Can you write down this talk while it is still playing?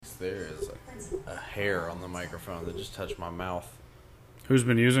There is a hair on the microphone that just touched my mouth. Who's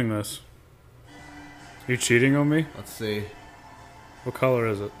been using this? You cheating on me? Let's see. What color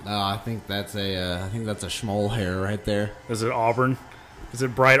is it? I think that's a Schmol hair right there. Is it auburn? Is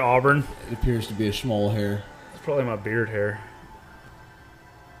it bright auburn? It appears to be a Schmol hair. It's probably my beard hair.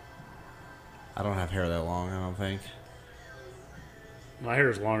 I don't have hair that long, I don't think. My hair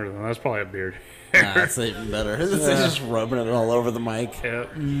is longer than that. That's probably a beard. Nah, that's even better. It's just rubbing it all over the mic. Yeah.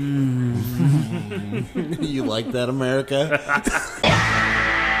 You like that, America?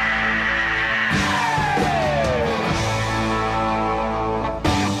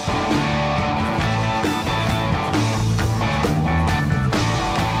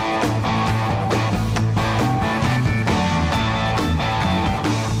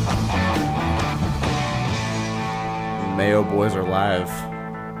 Mayo boys are live.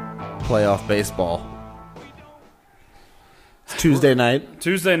 Playoff baseball. It's Tuesday night.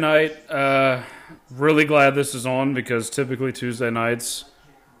 Tuesday night. Really glad this is on because typically Tuesday nights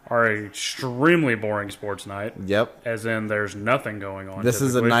are an extremely boring sports night. Yep. As in there's nothing going on. This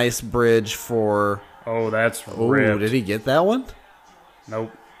is a nice bridge for... Oh, that's Ooh, ripped. did he get that one?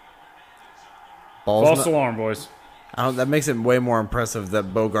 Nope. Ball's False alarm, boys. That makes it way more impressive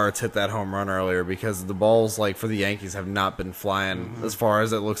that Bogarts hit that home run earlier because the balls, like for the Yankees, have not been flying as far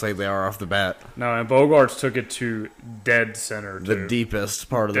as it looks like they are off the bat. No, and Bogarts took it to dead center, too. The deepest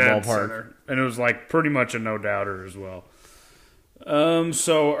part of the Dead ballpark. center. And it was like pretty much a no-doubter as well.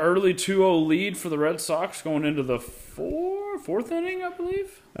 So early 2-0 lead for the Red Sox going into the fourth inning, I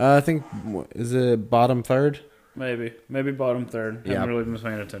believe? I think, is it bottom third? Maybe bottom third. Yeah. Haven't really been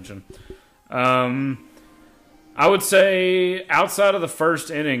paying attention. I would say outside of the first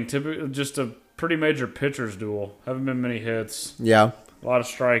inning, typically just a pretty major pitcher's duel. Haven't been many hits. Yeah. A lot of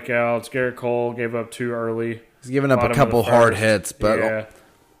strikeouts. Garrett Cole gave up 2 early. He's given up a couple hard hits, but yeah.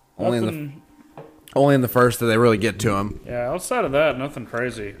 only in the first did they really get to him. Yeah, outside of that, nothing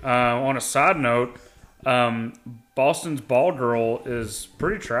crazy. On a side note, Boston's ball girl is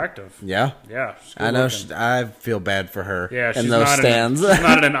pretty attractive. Yeah. Yeah. I know. I feel bad for her. Yeah, she's in those stands. She's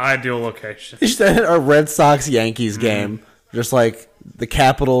not in an ideal location. She's at a Red Sox-Yankees game, just like the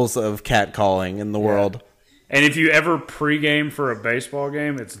capitals of catcalling in the world. And if you ever pregame for a baseball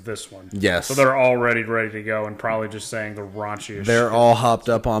game, it's this one. Yes. So they're already ready to go and probably just saying the raunchiest They're shit. all hopped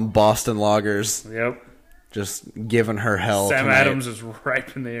up on Boston lagers. Yep. Just giving her hell Sam tonight. Adams is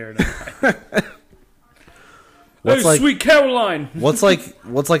right in the air tonight. What's hey, like, Sweet Caroline. what's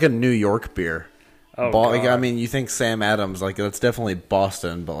like a New York beer? Oh, God. I mean, you think Sam Adams, like that's definitely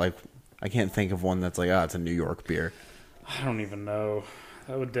Boston, but like I can't think of one that's like, it's a New York beer. I don't even know.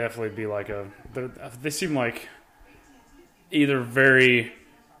 That would definitely be like they seem like either very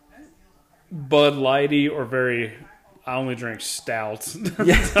Bud Lighty or very, I only drink stouts.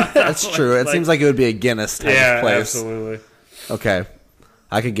 Yeah, that's true. It seems like it would be a Guinness type of place. Absolutely. Okay.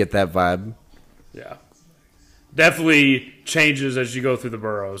 I could get that vibe. Yeah. Definitely changes as you go through the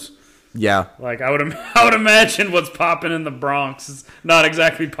boroughs. Yeah. Like I would imagine what's popping in the Bronx is not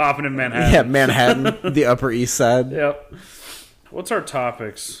exactly popping in Manhattan. Yeah, Manhattan, the Upper East Side. Yep. What's our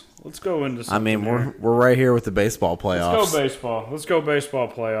topics? Let's go into something. I mean, we're right here with the baseball playoffs. Let's go baseball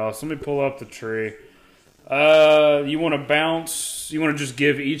playoffs. Let me pull up the tree. You want to bounce? You want to just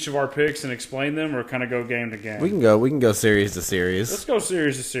give each of our picks and explain them, or kind of go game to game? We can go series to series. Let's go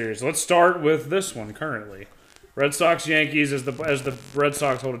series to series. Let's start with this one currently. Red Sox Yankees as the Red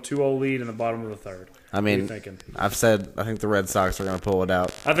Sox hold a 2-0 lead in the bottom of the third. I mean, what are you thinking? I've said I think the Red Sox are going to pull it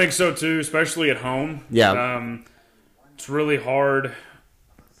out. I think so too, especially at home. Yeah. It's really hard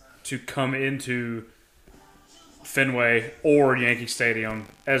to come into Fenway or Yankee Stadium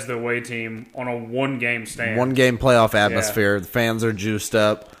as the away team on a one-game stand. One-game playoff atmosphere. Yeah. The fans are juiced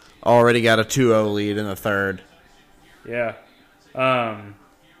up. Already got a 2-0 lead in the third. Yeah.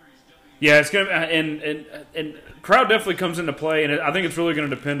 Yeah, it's gonna and crowd definitely comes into play, and I think it's really going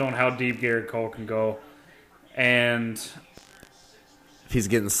to depend on how deep Garrett Cole can go, and if he's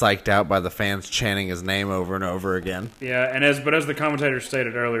getting psyched out by the fans chanting his name over and over again. Yeah, and as the commentator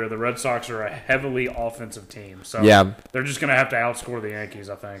stated earlier, the Red Sox are a heavily offensive team, so they're just going to have to outscore the Yankees,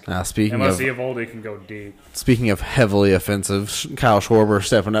 I think. Unless Eovaldi can go deep. Speaking of heavily offensive, Kyle Schwarber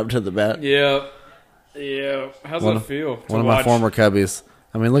stepping up to the bat. Yeah. How's that feel? One of my former Cubbies.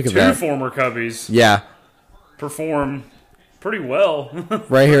 I mean, look at that. 2 former Cubbies. Yeah. Perform pretty well.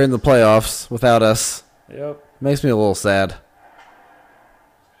 Right here in the playoffs without us. Yep. Makes me a little sad.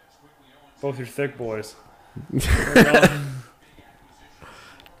 Both your thick boys.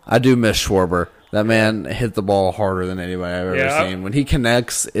 I do miss Schwarber. That man hit the ball harder than anybody I've ever seen. When he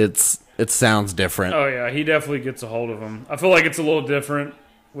connects, it sounds different. Oh, yeah. He definitely gets a hold of him. I feel like it's a little different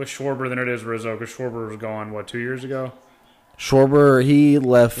with Schwarber than it is Rizzo because Schwarber was gone, 2 years ago? Schwarber, he He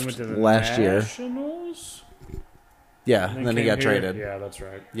left went to the last year. Nationals? Yeah, and then he came got here? traded. Yeah, that's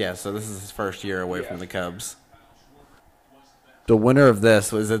right. Yeah, so this is his first year away from the Cubs. The winner of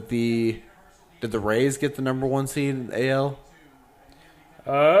this, was it the... Did the Rays get the number 1 seed in AL?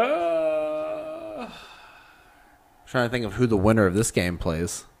 Trying to think of who the winner of this game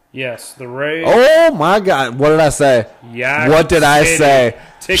plays. Yes, the Rays. Oh my God! What did I say? Yeah. What did I say?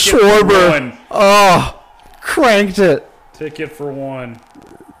 Ticket Schwarber. for 1. Oh, cranked it. Ticket for 1.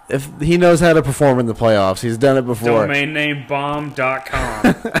 If he knows how to perform in the playoffs, he's done it before. Domain name bomb.com.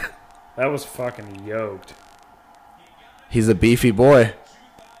 That was fucking yoked. He's a beefy boy.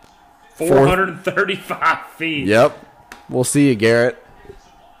 435 feet. Yep. We'll see you, Garrett.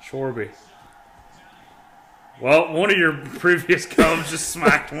 Shorby. Well, one of your previous Cubs just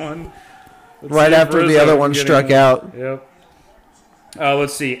smacked one. Right after the other one struck out. Yep.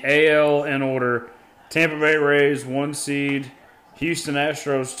 Let's see. AL in order. Tampa Bay Rays, 1 seed. Houston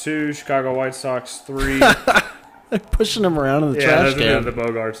Astros, 2. Chicago White Sox, 3. They're pushing him around in the trash can. Yeah, the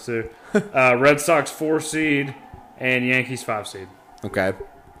Bogarts, too. Red Sox, 4 seed. And Yankees, 5 seed. Okay.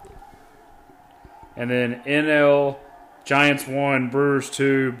 And then NL, Giants 1, Brewers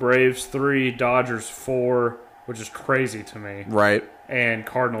 2, Braves 3, Dodgers 4, which is crazy to me. Right. And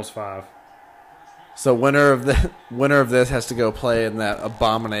Cardinals 5. So winner of this has to go play in that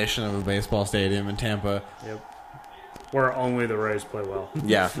abomination of a baseball stadium in Tampa. Yep. Where only the Rays play well.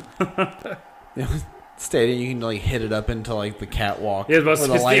 Yeah. Stadium, you can like hit it up into like the catwalk. Yeah, but it's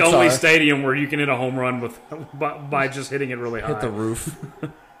the only are. stadium where you can hit a home run by just hitting it really high. Hit the roof.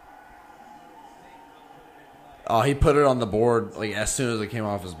 Oh, he put it on the board like as soon as it came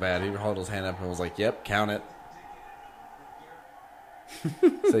off his bat. He held his hand up and was like, "Yep, count it."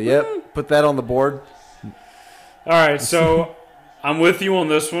 So, yep, put that on the board. All right, so I'm with you on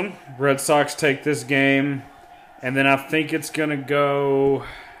this one. Red Sox take this game, and then I think it's going to go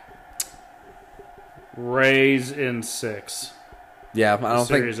Rays in 6. Yeah,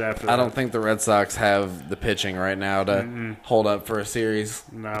 I don't think the Red Sox have the pitching right now to hold up for a series.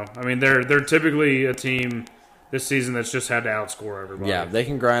 No, I mean they're typically a team this season that's just had to outscore everybody. Yeah, they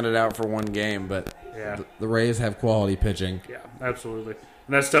can grind it out for one game, but the Rays have quality pitching. Yeah, absolutely.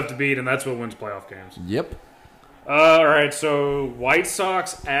 And that's tough to beat, and that's what wins playoff games. Yep. All right, so White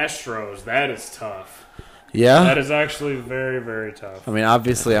Sox, Astros, that is tough. Yeah? That is actually very, very tough. I mean,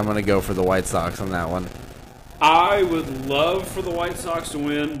 obviously I'm going to go for the White Sox on that one. I would love for the White Sox to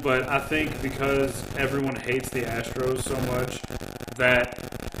win, but I think because everyone hates the Astros so much,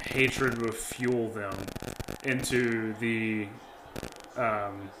 that hatred will fuel them into the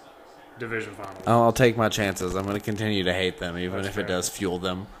division finals. I'll take my chances. I'm going to continue to hate them, even if it does fuel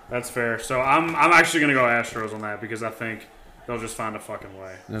them. That's fair. So I'm actually going to go Astros on that because I think they'll just find a fucking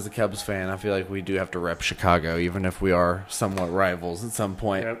way. And as a Cubs fan, I feel like we do have to rep Chicago, even if we are somewhat rivals at some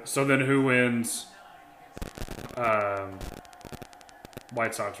point. Yep. So then who wins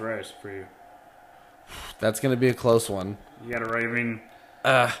White Sox Rays for you? That's going to be a close one. You got to rate. I mean,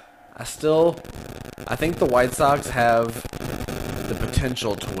 I think the White Sox have the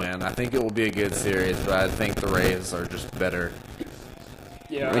potential to win. I think it will be a good series, but I think the Rays are just better.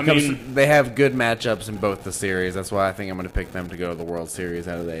 Yeah, they have good matchups in both the series. That's why I think I'm going to pick them to go to the World Series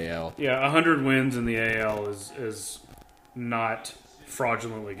out of the AL. Yeah, 100 wins in the AL is not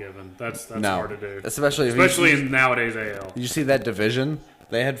fraudulently given. That's hard to do, especially in nowadays AL. You see that division?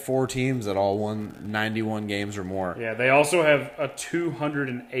 They had 4 teams that all won 91 games or more. Yeah, they also have a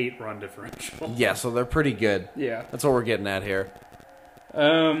 208 run differential. Yeah, so they're pretty good. Yeah, that's what we're getting at here.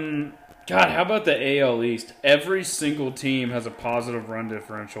 God, how about the AL East? Every single team has a positive run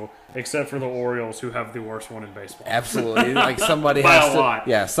differential, except for the Orioles, who have the worst one in baseball. Absolutely, like somebody by has a lot.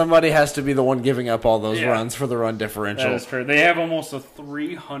 Yeah, somebody has to be the one giving up all those runs for the run differential. That is true. They have almost a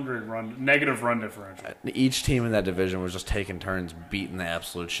 300 negative run differential. Each team in that division was just taking turns beating the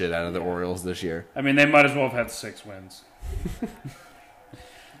absolute shit out of the Orioles this year. I mean, they might as well have had 6 wins.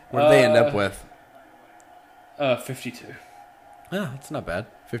 What did they end up with? 52. Yeah, that's not bad.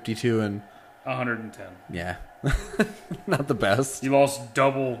 52 and 110. Yeah. Not the best. You lost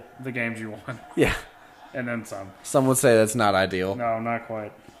double the games you won. Yeah. And then some. Some would say that's not ideal. No, not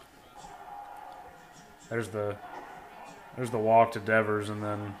quite. There's the walk to Devers, and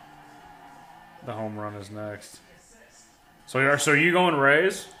then the home run is next. So are you going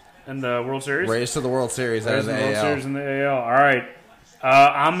Rays in the World Series? Rays to the World Series out of the AL. World Series in the AL. All right.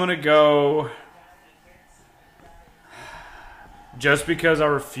 I'm going to go... Just because I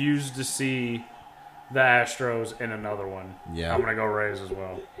refuse to see the Astros in another one, I'm going to go Rays as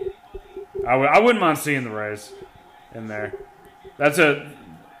well. I wouldn't mind seeing the Rays in there.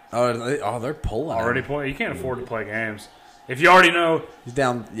 They're pulling Already him. play. You can't afford to play games. If you already know, He's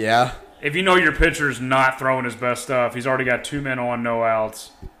down. Yeah. if you know your pitcher's not throwing his best stuff, he's already got 2 men on, no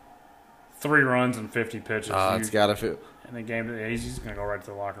outs, 3 runs and 50 pitches. It's got to feel. In the game, he's going to go right to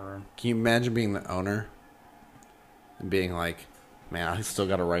the locker room. Can you imagine being the owner and being like, man, I still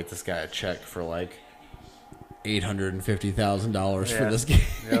got to write this guy a check for like $850,000 for this game.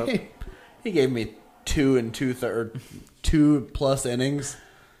 Yep. He gave me 2 2+ innings,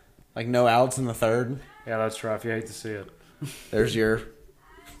 like no outs in the third. Yeah, that's rough. You hate to see it. There's your,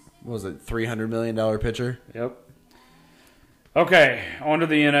 what was it, $300 million pitcher? Yep. Okay, on to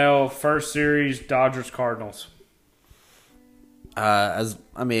the NL. First series, Dodgers-Cardinals.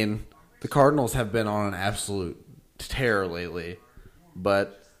 The Cardinals have been on an absolute tear lately,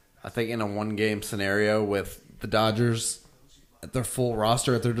 but I think in a 1-game scenario with the Dodgers at their full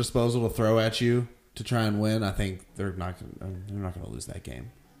roster at their disposal to throw at you to try and win, I think they're not going to lose that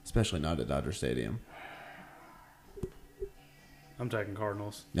game, especially not at Dodger Stadium. I'm taking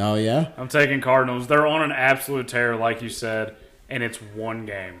Cardinals. Oh yeah, I'm taking Cardinals. They're on an absolute tear, like you said, and it's 1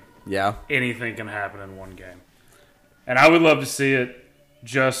 game. yeah. Anything can happen in 1 game. And I would love to see it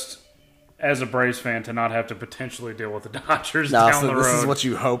just as a Braves fan to not have to potentially deal with the Dodgers down the road. This is what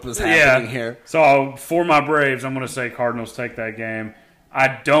you hope is happening here. So for my Braves, I'm going to say Cardinals take that game.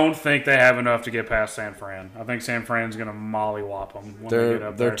 I don't think they have enough to get past San Fran. I think San Fran's going to mollywop them when they get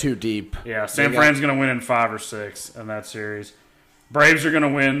up there. They're too deep. Yeah, San Fran's going to win in 5 or 6 in that series. Braves are going to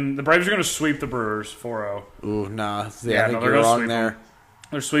win. The Braves are going to sweep the Brewers 4-0. Ooh, nah. I think they're you're gonna wrong sweep there. them.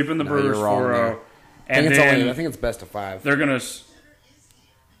 They're sweeping the Brewers you're wrong 4-0. there. And I think it's best of 5. they're going to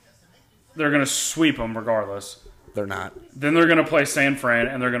sweep them regardless. They're not. Then they're going to play San Fran,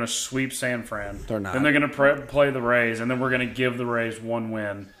 and they're going to sweep San Fran. They're not. Then they're going to play the Rays, and then we're going to give the Rays 1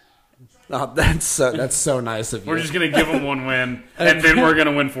 win. Oh, that's so nice of you. We're just going to give them 1 win, and then we're going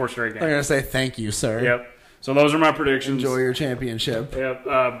to win 4 straight games. I'm going to say thank you, sir. Yep. So those are my predictions. Enjoy your championship.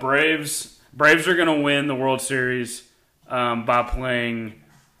 Yep. Braves are going to win the World Series by playing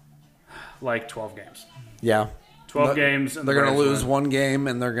like 12 games. Yeah. 12 games. And they're going to Braves lose win. 1 game,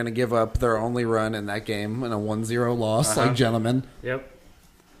 and they're going to give up their only run in that game in a 1-0 loss, like gentlemen. Yep.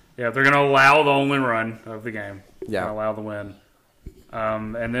 Yeah, they're going to allow the only run of the game. Yeah. They're gonna allow the win.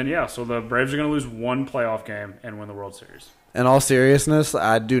 And then, so the Braves are going to lose 1 playoff game and win the World Series. In all seriousness,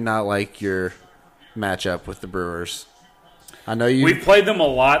 I do not like your matchup with the Brewers. I know you. We've played them a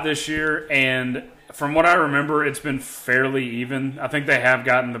lot this year, and from what I remember, it's been fairly even. I think they have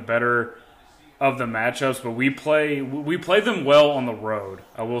gotten the better of the matchups, but we play them well on the road.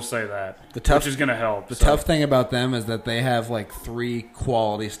 I will say that, which is going to help. The tough thing about them is that they have like 3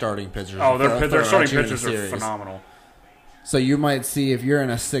 quality starting pitchers. Oh, their starting pitchers are phenomenal. So you might see, if you're in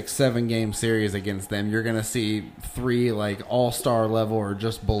a 6-7 game series against them, you're going to see 3 like all-star level or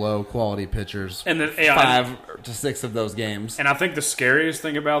just below quality pitchers. And 5 to 6 of those games. And I think the scariest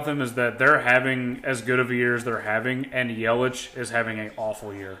thing about them is that they're having as good of a year as they're having, and Yelich is having an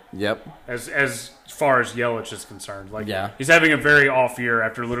awful year. Yep. As far as Yelich is concerned, yeah, he's having a very off year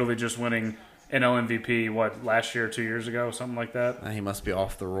after literally just winning NL MVP, last year, 2 years ago, something like that. He must be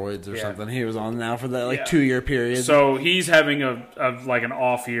off the roids or something. He was on now for that 2-year period. So he's having an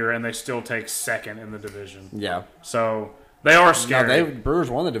off year, and they still take 2nd in the division. Yeah. So they are scary. No, Brewers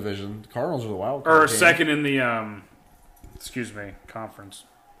won the division. The Cardinals are the wild card team. 2nd in the conference.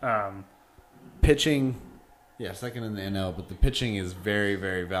 Pitching, 2nd in the NL, but the pitching is very,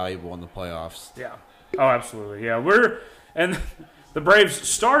 very valuable in the playoffs. Yeah. Oh, absolutely. Yeah, and the Braves'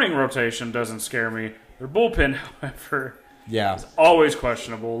 starting rotation doesn't scare me. Their bullpen, however, is always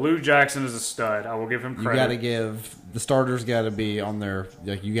questionable. Lou Jackson is a stud. I will give him credit. You got to give the starters got to be on their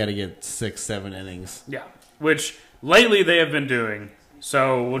you got to get 6-7 innings. Yeah, which lately they have been doing.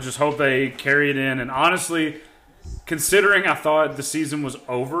 So we'll just hope they carry it in. And honestly, considering I thought the season was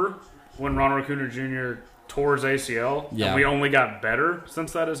over when Ronald Acuna Jr. tore his ACL, and we only got better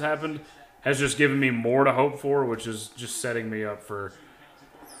since that has happened, has just given me more to hope for, which is just setting me up for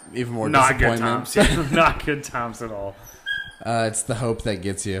even more not good disappointment. times. Yeah, not good times at all. It's the hope that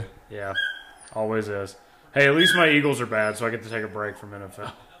gets you. Yeah, always is. Hey, at least my Eagles are bad, so I get to take a break from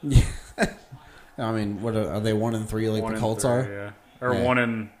NFL. Yeah. I mean, what are they 1-3 like the Colts are? Yeah, or 1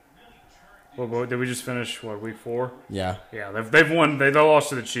 in. What did we just finish? Week 4? Yeah. Yeah, they've won. They lost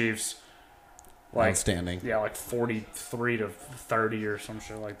to the Chiefs. Outstanding. Yeah, 43-30 or some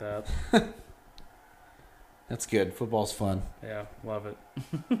shit like that. That's good. Football's fun. Yeah, love it.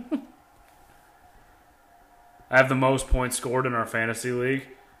 I have the most points scored in our fantasy league,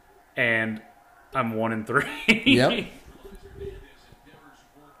 and I'm 1-3. Yep.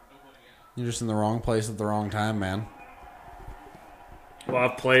 You're just in the wrong place at the wrong time, man. well,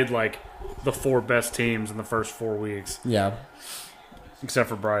 I've played like the 4 best teams in the first 4 weeks. Yeah. Except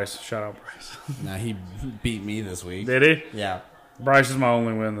for Bryce. Shout out Bryce. Nah, he beat me this week. Did he? Yeah. Bryce is my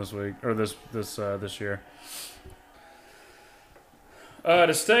only win this week or this year.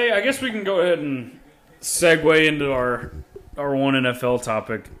 To stay, I guess we can go ahead and segue into our one NFL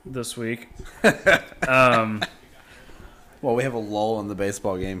topic this week. Well, we have a lull in the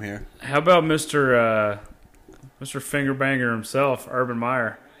baseball game here. How about Mr. Fingerbanger himself, Urban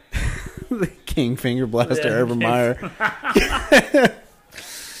Meyer? The King Finger Blaster, Urban Meyer.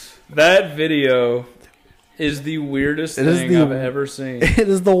 That video is the weirdest thing I've ever seen. It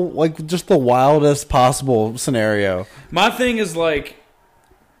is just the wildest possible scenario. My thing is like,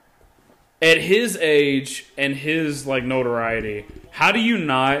 at his age and his like notoriety, how do you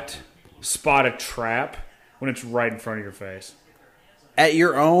not spot a trap when it's right in front of your face? At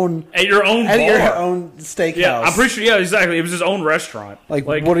your own bar. Your own steakhouse. Yeah, I'm pretty sure. Yeah, exactly. It was his own restaurant. Like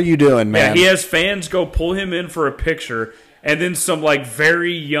what are you doing, man? Yeah, he has fans go pull him in for a picture, and then some like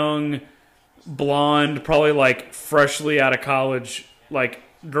very young, blonde, probably like freshly out of college, like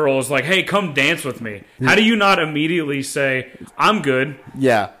girl is like, "Hey, come dance with me." How do you not immediately say, "I'm good"?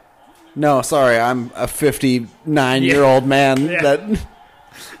 Yeah. No, sorry, I'm a 59-year-old man that.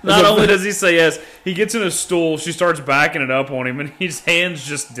 Not only does he say yes, he gets in a stool, she starts backing it up on him, and his hands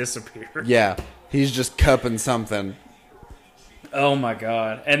just disappear. Yeah, he's just cupping something. Oh, my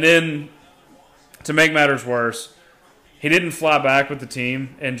God. And then, to make matters worse, he didn't fly back with the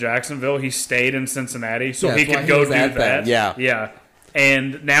team in Jacksonville. He stayed in Cincinnati so he could go do that. Yeah. Yeah.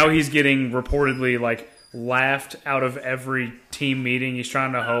 And now he's getting reportedly, like, laughed out of every team meeting he's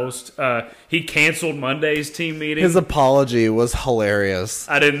trying to host. He canceled Monday's team meeting. His apology was hilarious.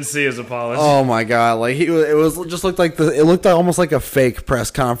 I didn't see his apology. Oh my god! Like it looked almost like a fake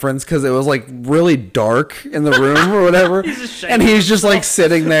press conference because it was like really dark in the room or whatever. And he's just like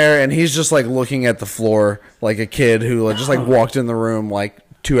sitting there and he's just like looking at the floor like a kid who just like walked in the room like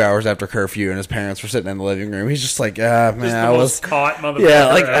 2 hours after curfew and his parents were sitting in the living room. He's just like, man, I was caught, motherfucker. Yeah,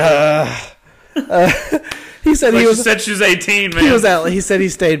 like. He said she said she was 18, man. He said he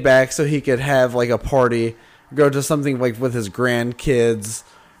stayed back so he could have like a party, go to something like with his grandkids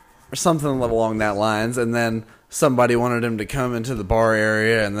or something along that lines, and then somebody wanted him to come into the bar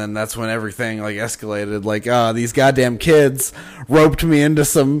area, and then that's when everything like escalated. Like, these goddamn kids roped me into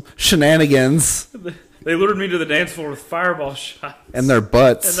some shenanigans. They lured me to the dance floor with fireball shots and their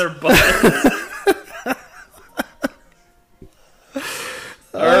butts.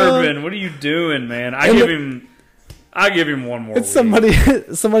 Urban, what are you doing, man? I give him one more week.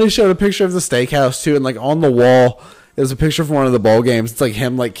 Somebody showed a picture of the steakhouse too, and like on the wall is a picture from one of the bowl games. It's like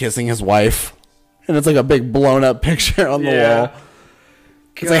him like kissing his wife, and it's like a big blown up picture on the wall.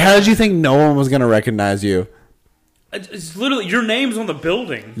 It's like, how did you think no one was gonna recognize you? It's literally your name's on the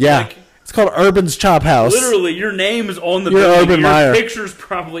building. Yeah. Like, it's called Urban's Chop House. Literally, your name is on the building. Urban Meyer.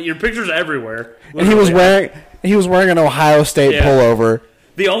 Your picture's everywhere. Literally. And he was wearing an Ohio State pullover.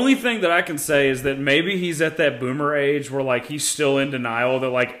 The only thing that I can say is that maybe he's at that boomer age where like he's still in denial that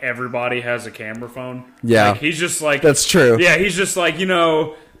like everybody has a camera phone. Yeah, like, he's just like, that's true. Yeah, he's just like,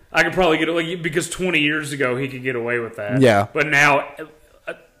 I could probably get it like because 20 years ago he could get away with that. Yeah, but now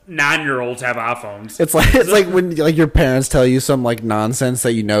 9-year-olds have iPhones. It's like when like your parents tell you some like nonsense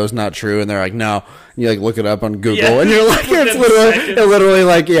that you know is not true, and they're like, no, and you like look it up on Google, and you're like, it's literally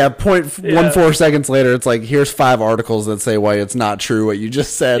like 0.14 seconds later, it's like here's 5 articles that say why it's not true what you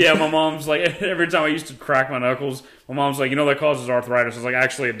just said. Yeah, my mom's like, every time I used to crack my knuckles, my mom's like, that causes arthritis. I was like,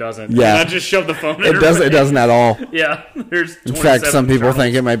 actually, it doesn't. Yeah, and I just shoved the phone. It doesn't. It doesn't at all. Yeah, there's. In fact, some people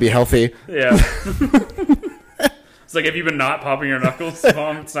think it might be healthy. Yeah. It's like, have you been not popping your knuckles,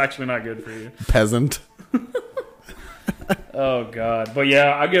 Mom? It's actually not good for you. Peasant. Oh, God. But,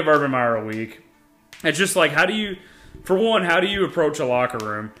 yeah, I give Urban Meyer a week. It's just like, how do you approach a locker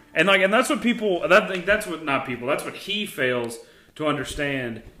room? And that's what that's what he fails to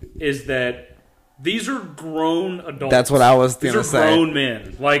understand is that these are grown adults. That's what I was going to say. These are grown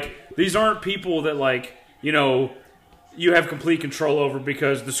men. Like, these aren't people that, like, you have complete control over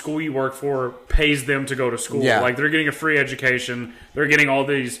because the school you work for pays them to go to school. Yeah. Like, they're getting a free education. They're getting all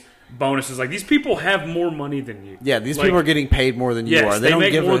these bonuses. Like, these people have more money than you. Yeah, these people are getting paid more than you are. They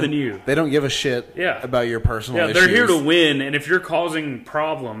make more than you. They don't give a shit about your personal issues. They're here to win, and if you're causing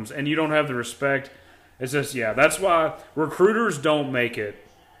problems and you don't have the respect, it's just, that's why recruiters don't make it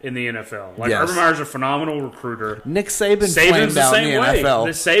in the NFL. Like, Urban Meyer's a phenomenal recruiter. Nick Saban's flamed out in the NFL.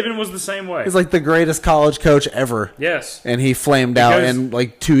 Saban was the same way. He's like the greatest college coach ever. Yes. And he flamed out in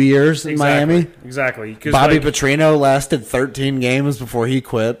like 2 years in Miami. Exactly. Bobby Petrino lasted 13 games before he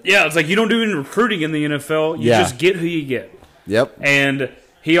quit. Yeah, it's like you don't do any recruiting in the NFL. You just get who you get. Yep. And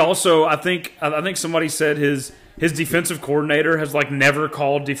he also, I think somebody said his defensive coordinator has like never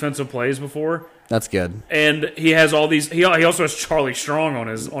called defensive plays before. That's good. And he has all these. He also has Charlie Strong on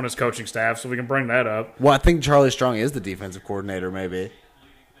his coaching staff, so we can bring that up. Well, I think Charlie Strong is the defensive coordinator, maybe.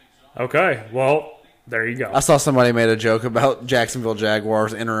 Okay, well, there you go. I saw somebody made a joke about Jacksonville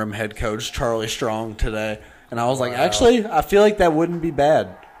Jaguars interim head coach Charlie Strong today, and I was like, actually, I feel like that wouldn't be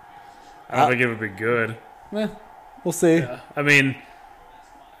bad. I don't think it would be good. We'll see. Yeah. I mean,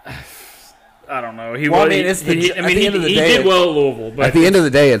 I don't know. He did well at Louisville, but at the end of the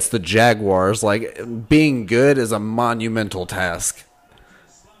day, it's the Jaguars. Like, being good is a monumental task.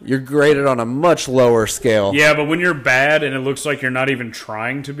 You're graded on a much lower scale. Yeah, but when you're bad and it looks like you're not even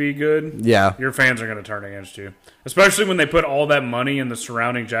trying to be good, yeah, your fans are going to turn against you. Especially when they put all that money in the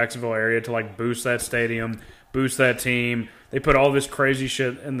surrounding Jacksonville area to like boost that stadium, boost that team. They put all this crazy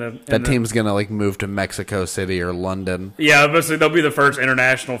shit in the. That team's going to like move to Mexico City or London. Yeah, obviously they'll be the first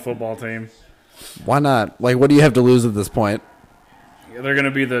international football team. Why not? Like, what do you have to lose at this point? Yeah, they're going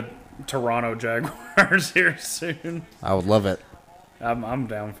to be the Toronto Jaguars here soon. I would love it. I'm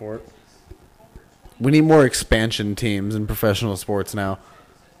down for it. We need more expansion teams in professional sports now.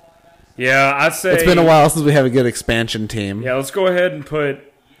 Yeah, I'd say it's been a while since we have a good expansion team. Yeah, let's go ahead and put.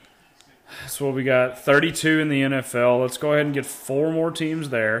 That's what we got. 32 in the NFL. Let's go ahead and get 4 more teams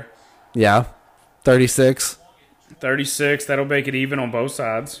there. Yeah, 36. 36. That'll make it even on both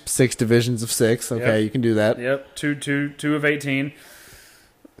sides. 6 divisions of 6. Okay, You can do that. Yep. Two of 18.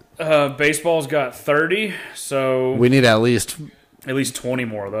 Baseball's got 30. So we need at least 20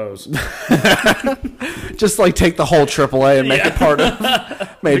 more of those. Just like take the whole AAA and make it part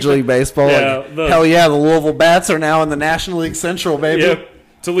of Major League Baseball. Yeah, hell yeah, the Louisville Bats are now in the National League Central, baby. Yep.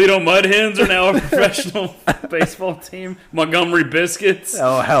 Toledo Mud Hens are now a professional baseball team. Montgomery Biscuits.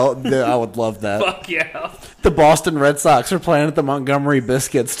 Oh, hell, I would love that. Fuck yeah. The Boston Red Sox are playing at the Montgomery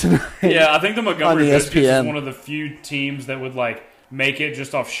Biscuits tonight. Yeah, I think the Montgomery Biscuits ESPN. is one of the few teams that would like make it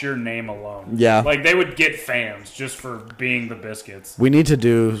just off sheer name alone. Yeah. Like, they would get fans just for being the Biscuits. We need to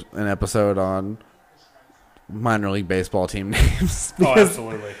do an episode on minor league baseball team names. Oh,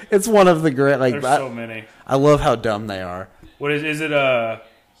 absolutely. It's one of the great, like, there's so many. I love how dumb they are. What is it,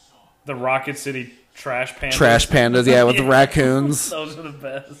 the Rocket City Trash Pandas? Trash Pandas, yeah, with the raccoons. Those are the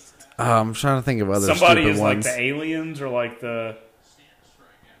best. I'm trying to think of other Somebody stupid is ones. like the aliens or like the...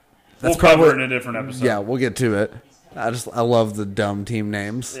 That's we'll cover it in a different episode. Yeah, we'll get to it. I love the dumb team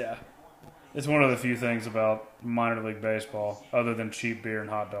names. Yeah. It's one of the few things about minor league baseball other than cheap beer and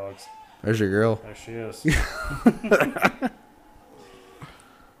hot dogs. There's your girl. There she is.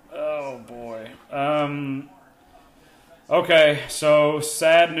 Oh, boy. Okay, so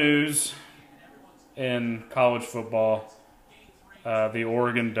sad news in college football. The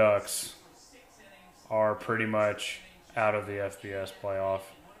Oregon Ducks are pretty much out of the FBS playoff.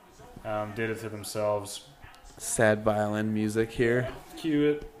 Did it to themselves. Sad violin music here. Cue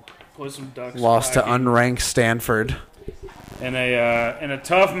it. Play some Ducks. Lost to tracking. unranked Stanford. In a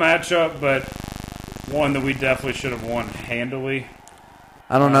tough matchup, but one that we definitely should have won handily.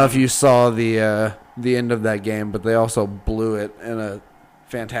 I don't know if you saw the end of that game, but they also blew it in a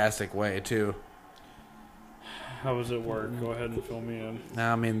fantastic way too. How was it work? Go ahead and fill me in.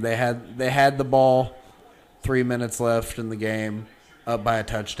 I mean, they had the ball, 3 minutes left in the game, up by a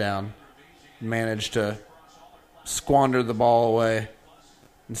touchdown, managed to squander the ball away,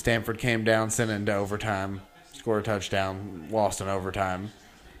 and Stanford came down, sent it into overtime, scored a touchdown, lost in overtime.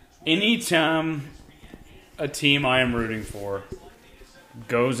 Anytime a team I am rooting for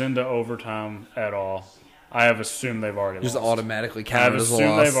goes into overtime at all, I have assumed they've already lost. Just automatically I have counted as a assumed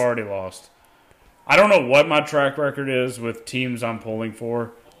loss. they've already lost. I don't know what my track record is with teams I'm pulling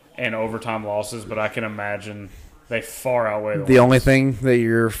for and overtime losses, but I can imagine they far outweigh the The only loss. thing that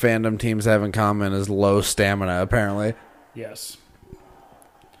your fandom teams have in common is low stamina, apparently. Yes.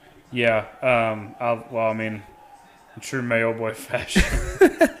 Yeah. I mean, in true Mayo boy fashion,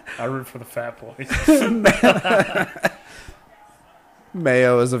 I root for the fat boys.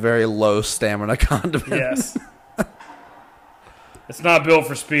 Mayo is a very low stamina condiment. Yes. It's not built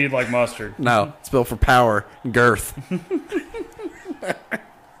for speed like mustard. No, it's built for power and girth.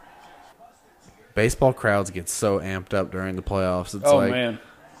 Baseball crowds get so amped up during the playoffs. It's Man.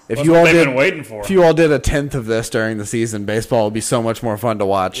 If That's you what all they've did, been waiting for. if you all did a tenth of this during the season, baseball would be so much more fun to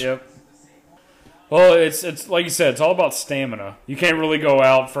watch. Yep. Well, it's like you said, it's all about stamina. You can't really go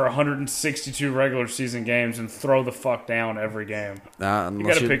out for 162 regular season games and throw the fuck down every game. You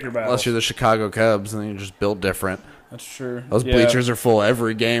gotta pick your battles. Unless you're the Chicago Cubs, and then you're just built different. That's true. Those bleachers are full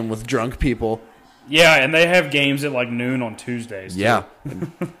every game with drunk people. Yeah, and they have games at like noon on Tuesdays. Too. Yeah.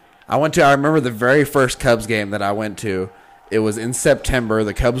 I remember the very first Cubs game that I went to. It was in September.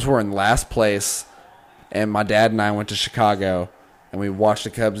 The Cubs were in last place, and my dad and I went to Chicago, and we watched the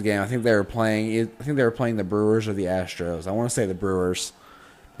Cubs game. I think they were playing the Brewers or the Astros. I want to say the Brewers.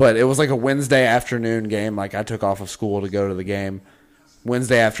 But it was like a Wednesday afternoon game. Like, I took off of school to go to the game.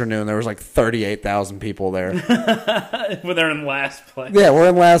 Wednesday afternoon, there was like 38,000 people there. When they're in last place. Yeah, we're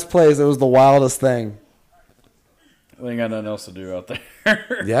in last place. It was the wildest thing. We ain't got nothing else to do out there.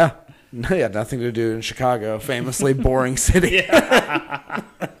 Yeah. Yeah, nothing to do in Chicago. Famously boring city. Yeah.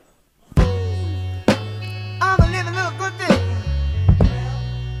 I'm a living little good thing.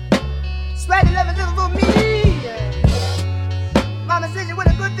 Sweaty living little for me. Mama says you with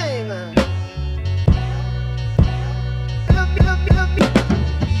a good thing. Love me.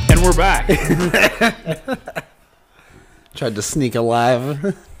 And we're back. Tried to sneak a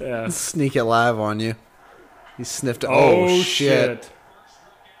live. Yeah. Sneak it live on you. He sniffed it. Oh, shit.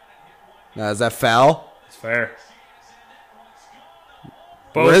 Now, is that foul? It's fair.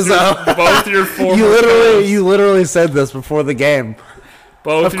 Rizzo. Both your former You literally said this before the game.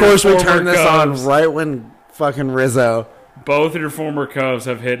 Both Of course, we your former turned this Cubs, on right when fucking Rizzo. Both of your former Cubs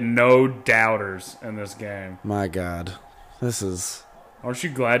have hit no doubters in this game. My God. This is Aren't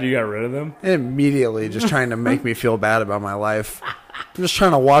you glad you got rid of them? immediately just trying to make me feel bad about my life. I'm just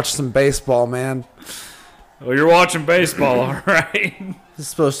trying to watch some baseball, man. Well, you're watching baseball, all right. This is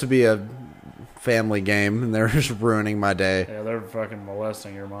supposed to be a family game, and they're just ruining my day. Yeah, they're fucking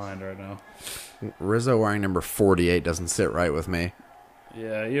molesting your mind right now. Rizzo wearing number 48 doesn't sit right with me.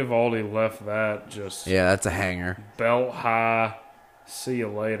 Yeah, Eovaldi left that just Yeah, that's a hanger. belt high. See you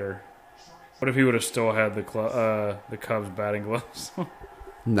later. What if he would have still had the Cubs batting gloves?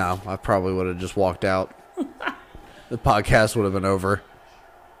 No, I probably would have just walked out. The podcast would have been over.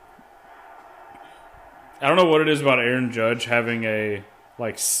 I don't know what it is about Aaron Judge having a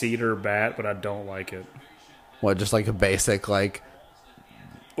like cedar bat, but I don't like it. What, just like a basic, like...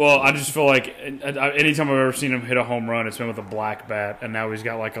 Well, I just feel like anytime I've ever seen him hit a home run, it's been with a black bat, and now he's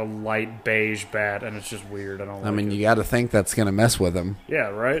got like a light beige bat, and it's just weird. I don't like I mean, it. you got to think that's going to mess with him. Yeah,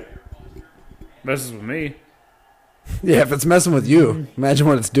 right? Messes with me. Yeah, if it's messing with you, imagine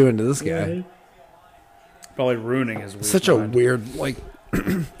what it's doing to this guy. Probably ruining his weird Such a mind. weird, like...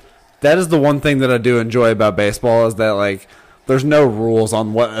 That is the one thing that I do enjoy about baseball is that, like, there's no rules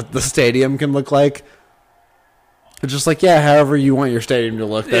on what the stadium can look like. It's just like, yeah, however you want your stadium to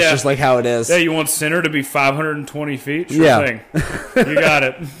look. That's just like how it is. Yeah, you want center to be 520 feet? Sure Yeah. thing. You got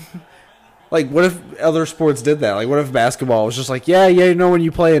it. Like, what if other sports did that? Like, what if basketball was just like, yeah, you know, when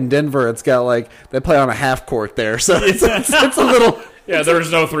you play in Denver, it's got, like, they play on a half court there. So it's a little... Yeah,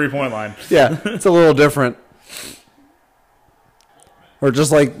 there's no three-point line. Yeah, it's a little different. Or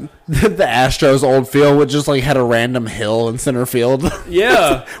just like the Astros' old field, which just like had a random hill in center field.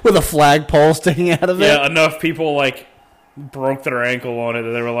 Yeah. With a flagpole sticking out of it. Yeah, enough people, like, broke their ankle on it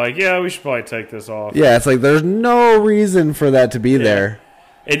that they were like, yeah, we should probably take this off. Yeah, it's like there's no reason for that to be there.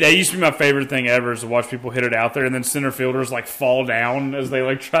 That used to be my favorite thing ever is to watch people hit it out there and then center fielders, like, fall down as they,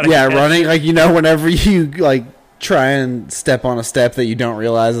 like, try to Yeah, catch running, it. like, you know, whenever you, like, try and step on a step that you don't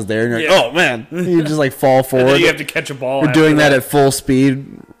realize is there, and you're like, oh, man. You just, like, fall And forward. then you have to catch a ball. You're doing that at full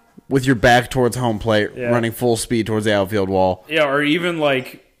speed with your back towards home plate, Yeah. running full speed towards the outfield wall. Yeah, or even,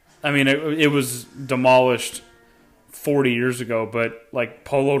 like, I mean, it was demolished 40 years ago, but, like,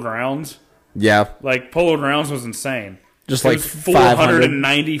 Polo Grounds. Yeah. Like, Polo Grounds was insane. Just It like was 500.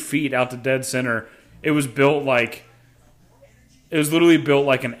 490 feet out to dead center. It was built like... It was literally built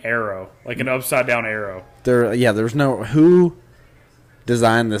like an arrow. Like an upside-down arrow. There's no... Who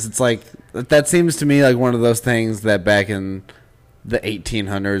designed this? It's like... That seems to me like one of those things that back in the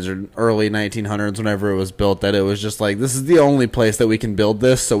 1800s or early 1900s, whenever it was built, that it was just like, this is the only place that we can build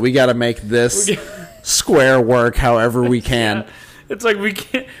this, so we got to make this square work however we can. Yeah. It's like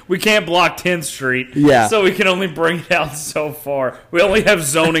we can't block 10th Street, Yeah. so we can only bring it out so far. We only have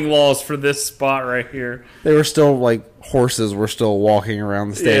zoning laws for this spot right here. They were still, like, horses were still walking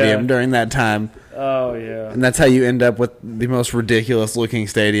around the stadium Yeah. during that time. Oh, yeah. And that's how you end up with the most ridiculous-looking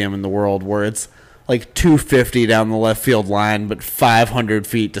stadium in the world, where it's, like, 250 down the left field line, but 500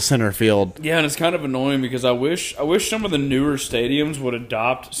 feet to center field. Yeah, and it's kind of annoying because I wish some of the newer stadiums would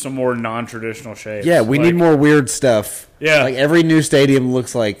adopt some more non-traditional shapes. Yeah, we need more weird stuff. Yeah. Like, every new stadium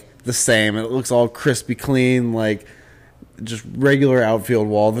looks like the same. It looks all crispy clean, like just regular outfield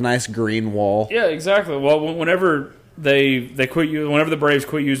wall, the nice green wall. Yeah, exactly. Well, whenever whenever the Braves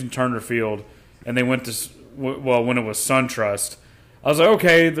quit using Turner Field, and they went to when it was SunTrust, I was like,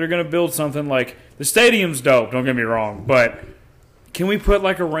 okay, they're gonna build something like the stadium's dope. Don't get me wrong, but can we put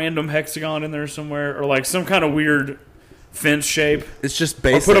like a random hexagon in there somewhere, or like some kind of weird fence shape. It's just Or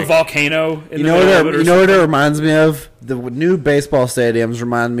basic. put a volcano in You the know middle of it. what? You know what it reminds me of? The new baseball stadiums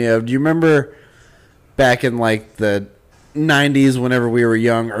remind me of. Do you remember back in like the 90s, whenever we were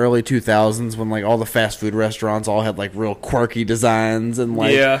young, early 2000s, when like all the fast food restaurants all had like real quirky designs and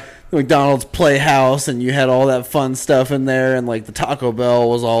like Yeah. the McDonald's Playhouse, and you had all that fun stuff in there, and like the Taco Bell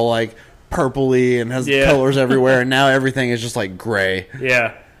was all like purpley and has colors everywhere, and now everything is just like gray.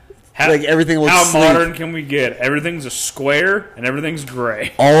 Yeah. Like everything looks How sleek. modern can we get? Everything's a square and everything's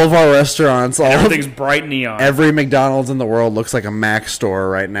gray. All of our restaurants, Everything's bright neon. every McDonald's in the world looks like a Mac store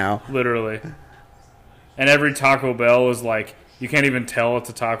right now. Literally. And every Taco Bell is like, you can't even tell it's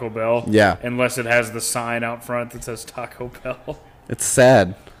a Taco Bell. Yeah. Unless it has the sign out front that says Taco Bell. It's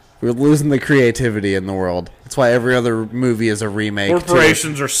sad. We're losing the creativity in the world. That's why every other movie is a remake.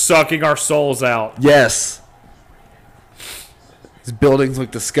 Corporations are sucking our souls out. Yes. These buildings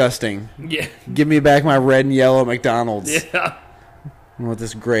look disgusting. Yeah. Give me back my red and yellow McDonald's. Yeah. I don't know what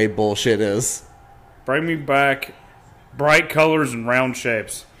this gray bullshit is. Bring me back bright colors and round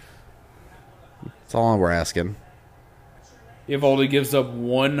shapes. That's all we're asking. Evaldi gives up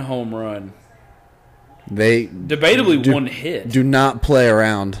one home run. They Debatably one hit. do not play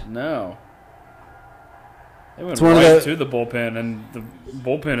around. No. They went one of right the- to the bullpen, and the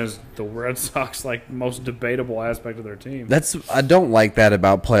bullpen is the Red Sox like most debatable aspect of their team. I don't like that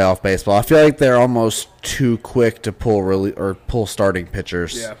about playoff baseball. I feel like they're almost too quick to pull starting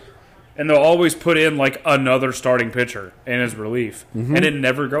pitchers. Yeah. And they'll always put in like another starting pitcher in his relief, and it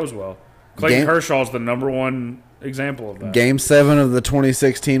never goes well. Clayton Kershaw's the number one example of that. Game 7 of the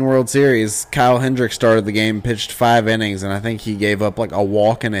 2016 World Series, Kyle Hendricks started the game, pitched 5 innings, and I think he gave up like a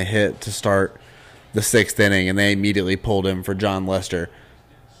walk and a hit to start the 6th inning, and they immediately pulled him for John Lester.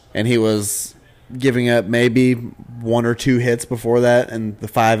 And he was giving up maybe 1 or 2 hits before that in the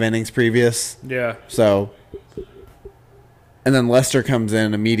 5 innings previous. Yeah. So, and then Lester comes in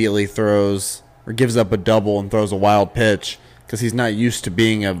and immediately throws or gives up a double and throws a wild pitch because he's not used to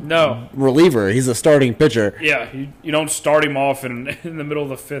being a reliever. He's a starting pitcher. Yeah, you don't start him off in the middle of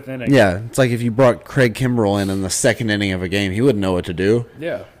the 5th inning. Yeah, it's like if you brought Craig Kimbrell in the 2nd inning of a game, he wouldn't know what to do.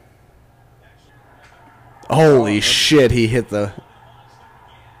 Yeah. Holy shit, he hit the...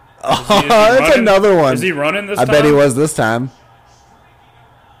 Is That's running? another one. Is he running this I time? bet he was this time.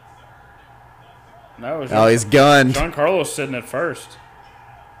 No. Oh, he's gunned. Giancarlo's sitting at first.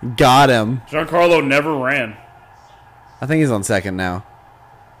 Got him. Giancarlo never ran. I think he's on second now.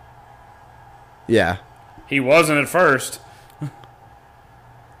 Yeah. He wasn't at first.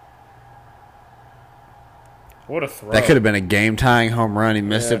 What a throw. That could have been a game-tying home run. He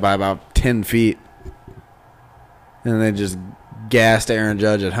missed it by about 10 feet. And they just gassed Aaron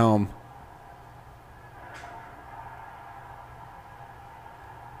Judge at home.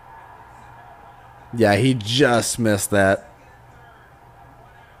 Yeah, he just missed that.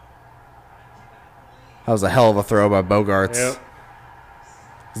 That was a hell of a throw by Bogarts. Yep.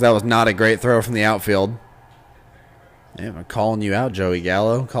 'Cause that was not a great throw from the outfield. Damn, I'm calling you out, Joey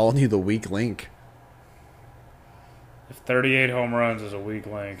Gallo. Calling you the weak link. If 38 home runs is a weak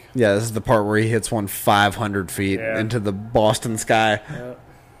link. Yeah, this is the part where he hits one 500 feet into the Boston sky. Yep.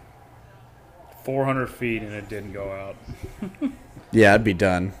 400 feet and it didn't go out. Yeah, I'd be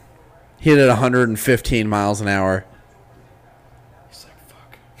done. He hit it 115 miles an hour. He's like,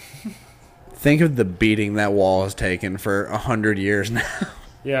 fuck. Think of the beating that wall has taken for 100 years now.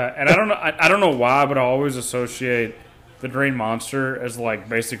 Yeah, and I don't know why, but I always associate the Green Monster as like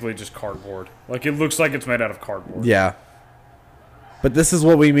basically just cardboard. Like it looks like it's made out of cardboard. Yeah. But this is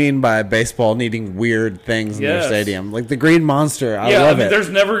what we mean by baseball needing weird things in their stadium. Like the Green Monster, I love it. There's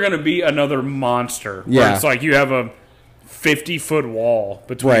never going to be another monster where it's like you have a 50-foot wall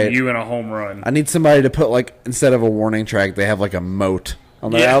between you and a home run. I need somebody to put, like, instead of a warning track, they have like a moat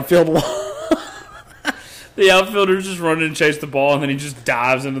on the outfield wall. The outfielder's just running and chase the ball, and then he just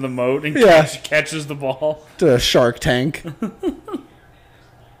dives into the moat and catches the ball. To a Shark Tank.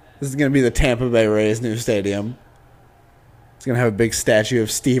 This is going to be the Tampa Bay Rays' new stadium. It's going to have a big statue of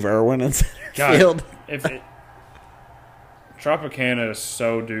Steve Irwin in center field. Tropicana is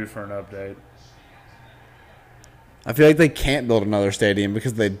so due for an update. I feel like they can't build another stadium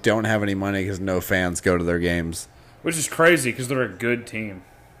because they don't have any money because no fans go to their games. Which is crazy because they're a good team.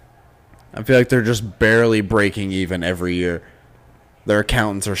 I feel like they're just barely breaking even every year. Their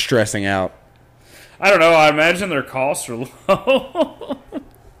accountants are stressing out. I don't know. I imagine their costs are low.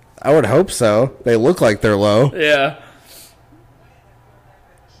 I would hope so. They look like they're low. Yeah.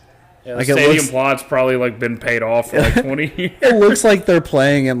 Yeah, the Like stadium plot's probably like been paid off for like 20 years. It looks like they're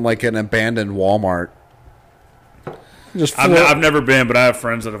playing in like an abandoned Walmart. Just I've never been, but I have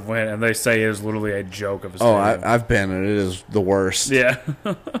friends that have went, and they say it is literally a joke of a stadium. I've been, and it is the worst. Yeah.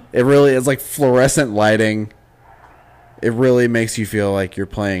 It really is like fluorescent lighting. It really makes you feel like you're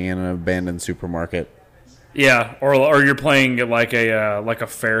playing in an abandoned supermarket. Yeah, or you're playing at like a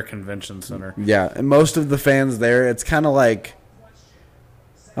fair convention center. Yeah, and most of the fans there, it's kind of like,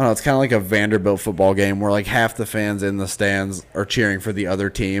 I don't know, it's kind of like a Vanderbilt football game where like half the fans in the stands are cheering for the other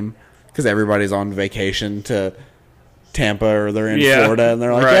team because everybody's on vacation to Tampa or they're in Florida, and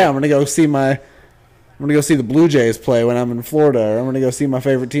they're like, I'm gonna go see the Blue Jays play when I'm in Florida, or I'm gonna go see my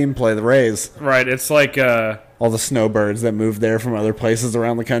favorite team play, the Rays. Right. It's like all the snowbirds that moved there from other places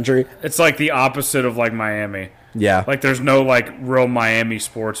around the country. It's like the opposite of like Miami. Yeah. Like there's no like real Miami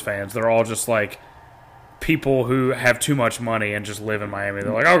sports fans. They're all just like people who have too much money and just live in Miami.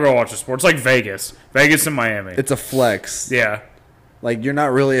 They're like, I'll go watch the sports. It's like Vegas and Miami. It's a flex. Yeah. Like you're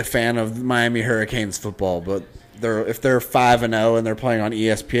not really a fan of Miami Hurricanes football, but if they're 5-0 and they're playing on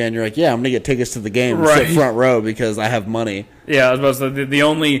ESPN, you're like, yeah, I'm gonna get tickets to the game and sit front row because I have money. Yeah, I was about to say, the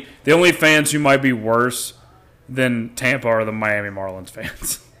only fans who might be worse than Tampa are the Miami Marlins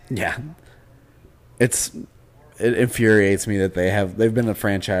fans. Yeah, it infuriates me that they've been a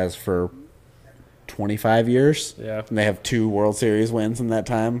franchise for 25 years. Yeah, and they have 2 World Series wins in that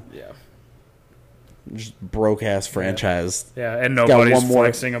time. Yeah, just broke ass franchise. Yeah, and nobody's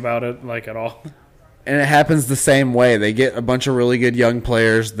flexing about it like at all. And it happens the same way. They get a bunch of really good young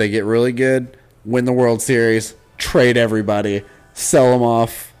players. They get really good, win the World Series, trade everybody, sell them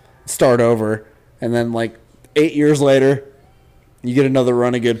off, start over, and then like 8 years later, you get another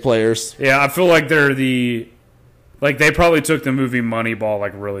run of good players. Yeah, I feel like they probably took the movie Moneyball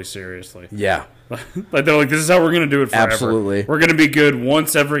like really seriously. Yeah. Like they're like, this is how we're going to do it forever. Absolutely. We're going to be good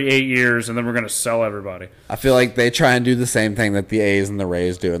once every 8 years, and then we're going to sell everybody. I feel like they try and do the same thing that the A's and the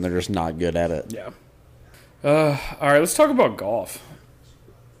Rays do, and they're just not good at it. Yeah. All right, let's talk about golf.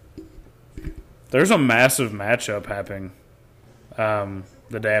 There's a massive matchup happening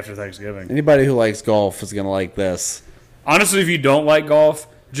the day after Thanksgiving. Anybody who likes golf is going to like this. Honestly, if you don't like golf,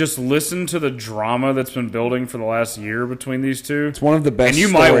 just listen to the drama that's been building for the last year between these two. It's one of the best and you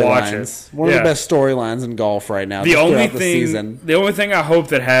might watch it. One of the best storylines in golf right now. The only thing I hope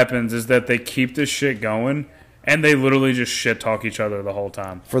that happens is that they keep this shit going and they literally just shit talk each other the whole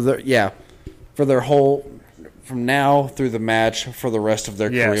time. For their whole, from now through the match, for the rest of their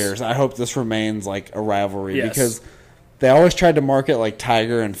careers. I hope this remains like a rivalry because they always tried to market like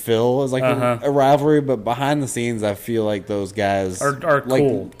Tiger and Phil as like a rivalry, but behind the scenes, I feel like those guys are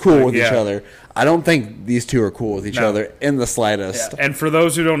like, cool with each other. I don't think these two are cool with each other in the slightest. Yeah. And for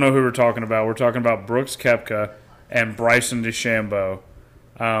those who don't know who we're talking about Brooks Koepka and Bryson DeChambeau,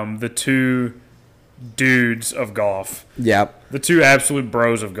 the two dudes of golf. Yep. The two absolute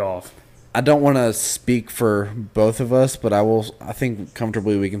bros of golf. I don't want to speak for both of us, but I think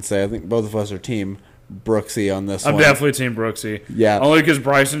comfortably we can say I think both of us are team Brooksy on this one. I'm definitely team Brooksy. Yeah. Only because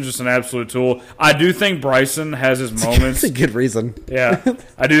Bryson's just an absolute tool. I do think Bryson has his moments. That's a good reason. Yeah.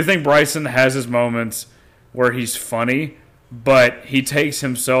 I do think Bryson has his moments where he's funny, but he takes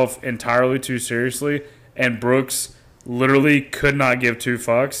himself entirely too seriously, and Brooks literally could not give 2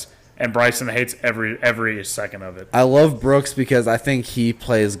 fucks, and Bryson hates every second of it. I love Brooks because I think he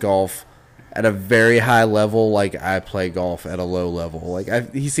plays golf at a very high level, like I play golf at a low level.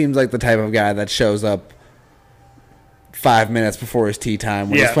 Like he seems like the type of guy that shows up 5 minutes before his tee time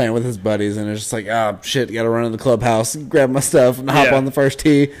when he's playing with his buddies, and it's just like, oh shit, got to run in the clubhouse, grab my stuff, and hop on the first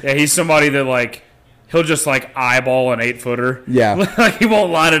tee. Yeah, he's somebody that like he'll just like eyeball an 8-footer. Yeah, like he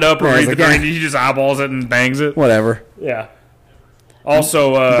won't line it up or read the green. He just eyeballs it and bangs it. Whatever. Yeah.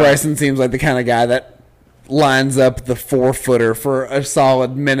 Also, Bryson seems like the kind of guy that lines up the 4-footer for a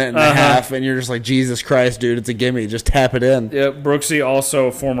solid minute and a half, and you're just like, Jesus Christ, dude, it's a gimme. Just tap it in. Yeah, Brooksy also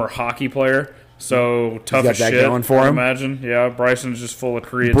a former hockey player, so tough as shit. Going for him. Imagine, yeah. Bryson's just full of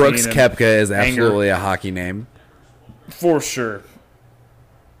creatine. Brooks Koepka is absolutely a hockey name, for sure.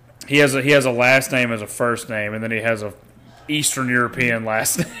 He has a last name as a first name, and then he has a Eastern European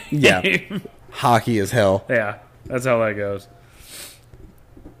last name. Yeah, hockey as hell. Yeah, that's how that goes.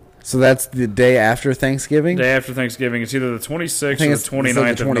 So that's the day after Thanksgiving? Day after Thanksgiving. It's either the 26th or the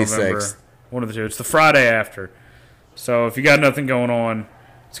 29th of November. One of the two. It's the Friday after. So if you got nothing going on,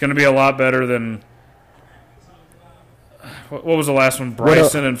 it's going to be a lot better than... What was the last one?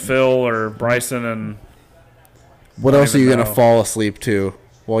 Bryson and Phil, or Bryson and... What else are you going to fall asleep to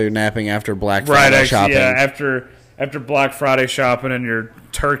while you're napping after Black Friday shopping? Yeah, after Black Friday shopping and your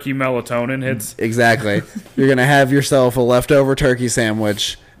turkey melatonin hits. Exactly. You're going to have yourself a leftover turkey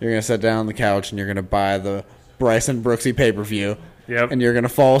sandwich. You're going to sit down on the couch and you're going to buy the Bryson Brooksy pay-per-view. Yep. And you're going to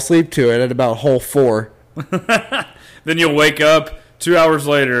fall asleep to it at about hole 4 Then you'll wake up 2 hours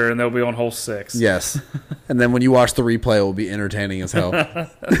later and they'll be on hole 6. Yes. And then when you watch the replay, it will be entertaining as hell.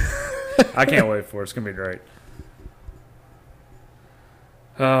 I can't wait for it. It's going to be great.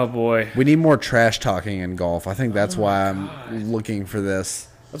 Oh, boy. We need more trash talking in golf. I think that's why I'm looking for this.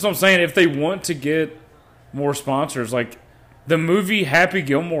 That's what I'm saying. If they want to get more sponsors, like the movie Happy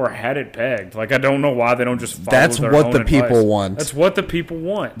Gilmore had it pegged. Like, I don't know why they don't just follow That's their what own the advice. people want. That's what the people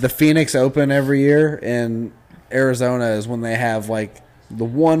want. The Phoenix Open every year in Arizona is when they have, like, the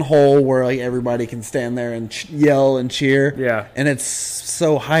one hole where, like, everybody can stand there and yell and cheer. Yeah. And it's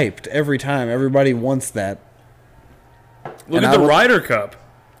so hyped every time. Everybody wants that. Look And at the Ryder Cup.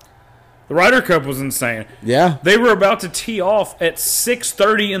 The Ryder Cup was insane. Yeah. They were about to tee off at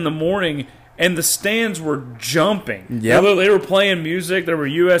 6:30 in the morning, and the stands were jumping. Yep. They were playing music. There were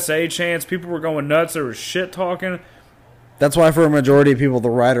USA chants. People were going nuts. There was shit talking. That's why for a majority of people, the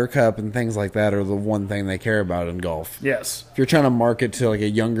Ryder Cup and things like that are the one thing they care about in golf. Yes. If you're trying to market to, like, a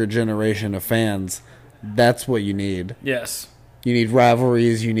younger generation of fans, that's what you need. Yes. You need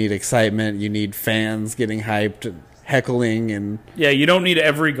rivalries. You need excitement. You need fans getting hyped, heckling, and Yeah, you don't need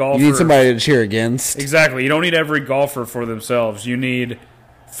every golfer. you need somebody to cheer against. Exactly. You don't need every golfer for themselves. You need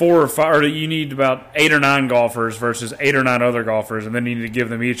 4 or 5, or you need about 8 or 9 golfers versus 8 or 9 other golfers, and then you need to give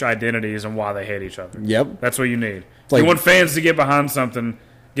them each identities and why they hate each other. Yep. That's what you need. If Like- you want fans to get behind something,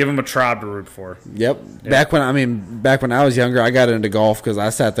 give them a tribe to root for. Yep. Back when I was younger, I got into golf because I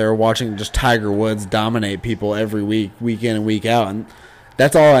sat there watching just Tiger Woods dominate people every week, week in and week out, and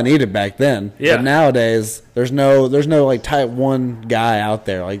that's all I needed back then. Yeah. But nowadays, there's no like type 1 guy out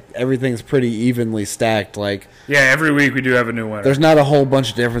there. Like, everything's pretty evenly stacked. Like, Yeah, every week we do have a new winner. there's not a whole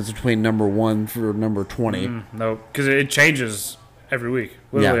bunch of difference between number 1 for number 20. No, because it changes every week.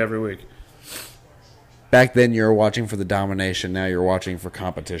 Literally Yeah. every week. Back then, you were watching for the domination. Now you're watching for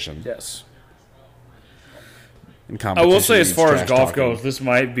competition. Yes. And I competition will say, as means far as trash golf talking. goes, this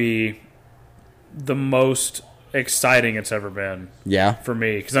might be the most exciting it's ever been Yeah. for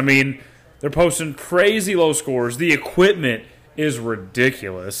me. Because, I mean, they're posting crazy low scores. The equipment is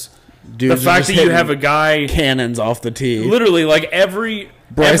ridiculous. Dudes The are fact just that you hitting have a guy, cannons off the tee. literally, like every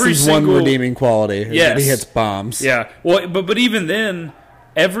Bryson's single, one redeeming quality. Is that Yes. he hits bombs. Yeah. Well, but even then,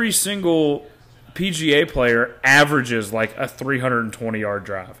 every single PGA player averages like a 320-yard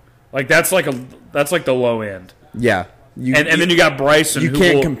drive. Like that's like the low end. Yeah. And then you got Bryson. You who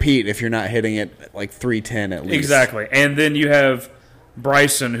can't will, compete if you're not hitting it like 310 at least. exactly. And then you have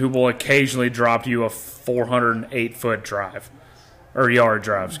Bryson, who will occasionally drop you a 408-foot drive or yard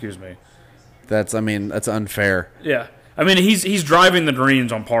drive. Excuse me. That's unfair. Yeah. I mean, he's driving the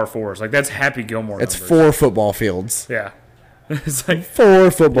greens on par 4s. Like that's Happy Gilmore. It's numbers. 4 football fields. Yeah. It's like 4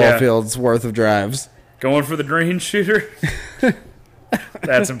 football Yeah. fields worth of drives. going for the green shooter.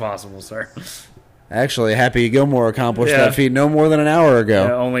 That's impossible, sir. Actually, Happy Gilmore accomplished Yeah. that feat no more than an hour ago.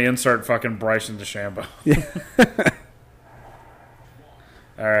 Yeah, only insert fucking Bryson DeChambeau.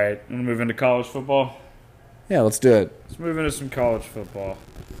 All right, I'm gonna move into college football. Yeah, let's do it. Let's move into some college football.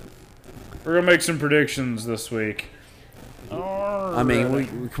 We're gonna make some predictions this week. I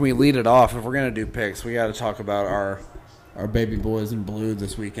mean, can we lead it off? If we're going to do picks, we got to talk about our baby boys in blue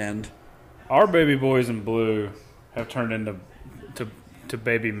this weekend. Our baby boys in blue have turned into to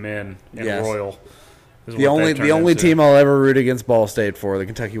baby men in Yes. Royal. is The what they've only turned into. team I'll ever root against Ball State for, the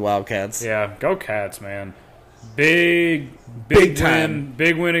Kentucky Wildcats. Yeah, go Cats, man. Big time.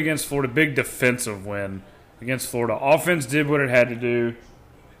 Big win against Florida. Big defensive win against Florida. Offense did what it had to do,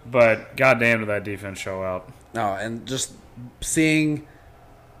 but goddamn did that defense show out. No, and just seeing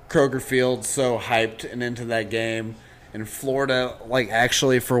Kroger Field so hyped and into that game, and Florida, like,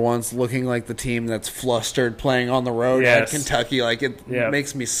 actually for once looking like the team that's flustered playing on the road Yes. at Kentucky, like, it Yeah.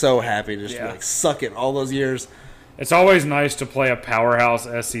 makes me so happy to just Yeah. like suck it all those years. It's always nice to play a powerhouse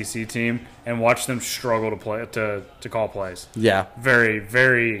SEC team and watch them struggle to play to call plays. Yeah, Very,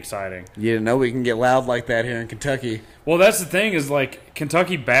 very exciting. you didn't know we can get loud like that here in Kentucky. Well, that's the thing is, like,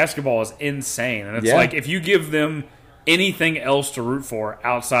 Kentucky basketball is insane. And it's Yeah. like, if you give them anything else to root for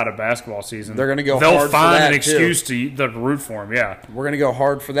outside of basketball season, They're gonna go they'll hard for find that, an too. excuse to root for them. Yeah. We're gonna go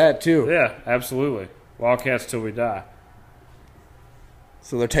hard for that too. Yeah, absolutely. Wildcats till we die.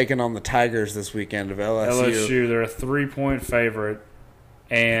 So they're taking on the Tigers this weekend of LSU. LSU, they're a 3-point favorite.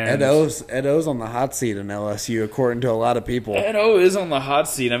 And Ed O's on the hot seat in LSU, according to a lot of people. Ed O is on the hot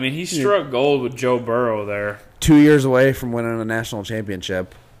seat. I mean, he struck gold with Joe Burrow there. 2 years away from winning a national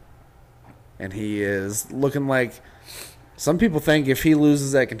championship, and he is looking like Some people think if he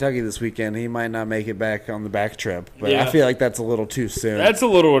loses at Kentucky this weekend, he might not make it back on the back trip. But Yeah. I feel like that's a little too soon. That's a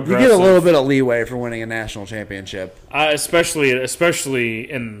little You aggressive. get a little bit of leeway for winning a national championship. Especially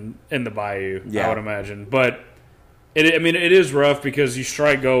in the Bayou, Yeah. I would imagine. But it is rough because you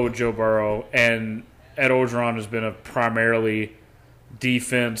strike gold with Joe Burrow, and Ed Orgeron has been a primarily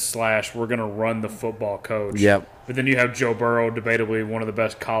defense / we're going to run the football coach. Yep. But then you have Joe Burrow, debatably one of the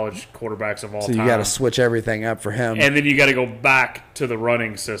best college quarterbacks of all So time. you got to switch everything up for him. And then you got to go back to the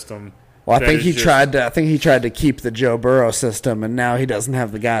running system. Well, I that think is he just- tried to. I think he tried to keep the Joe Burrow system, and now he doesn't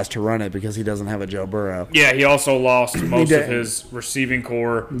have the guys to run it because he doesn't have a Joe Burrow. Yeah, he also lost most did. of his receiving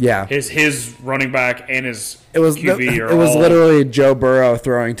core. Yeah. his running back and his It was QB it was all- literally Joe Burrow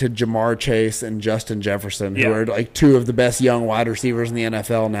throwing to Jamar Chase and Justin Jefferson, who Yeah. are like two of the best young wide receivers in the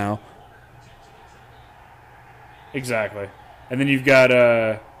NFL now. Exactly. And then you've got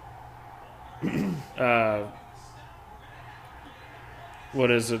what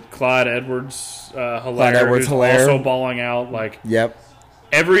is it? Clyde Edwards-Helaire, who's Edwards-Helaire. also balling out. Like Yep,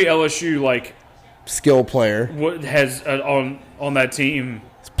 every LSU skill player. what has on that team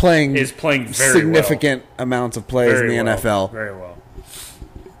He's playing is playing very significant amounts of plays very in the well. NFL. Very well.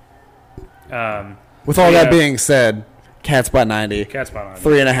 With all Yeah. that being said, Cats by 90, Cats by 90.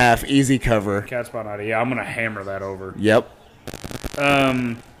 3.5, easy cover. Cats by 90. Yeah, I'm gonna hammer that over. Yep,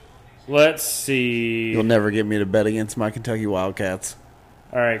 Let's see. you'll never get me to bet against my Kentucky Wildcats.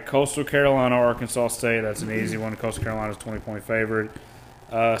 All right, Coastal Carolina, Arkansas State. That's an easy one. Coastal Carolina's 20-point favorite.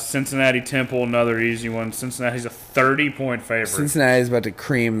 Cincinnati Temple, another easy one. Cincinnati's a 30-point favorite. Cincinnati's about to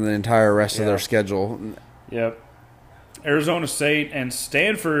cream the entire rest of Yeah. their schedule. Yep. Arizona State and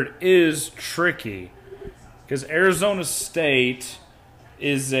Stanford is tricky because Arizona State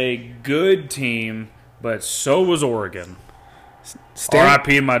is a good team, but so was Oregon.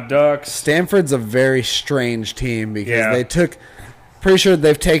 R.I.P. my Ducks. Stanford's a very strange team because Yeah. they took. Pretty sure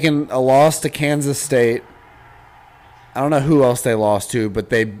they've taken a loss to Kansas State. I don't know who else they lost to, but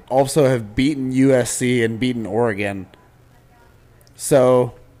they also have beaten USC and beaten Oregon.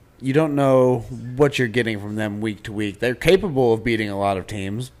 So you don't know what you're getting from them week to week. They're capable of beating a lot of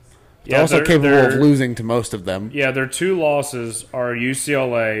teams. They're Yeah, also capable of losing to most of them. Yeah, their two losses are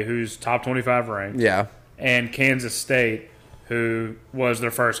UCLA, who's top 25 ranked, Yeah. and Kansas State, who was their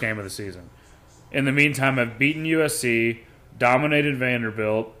first game of the season. In the meantime, have beaten USC, dominated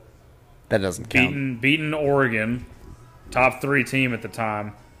Vanderbilt, That doesn't count. beaten Oregon, top 3 team at the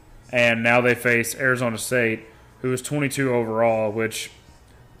time, and now they face Arizona State, who is 22 overall, which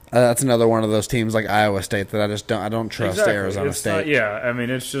That's another one of those teams like Iowa State that I don't trust exactly, Arizona it's State. not- yeah, I mean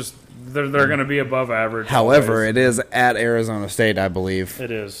it's just they're going to be above average. However, always. it is at Arizona State, I believe.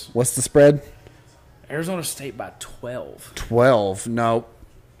 It is What's the spread? Arizona State by 12. 12. No,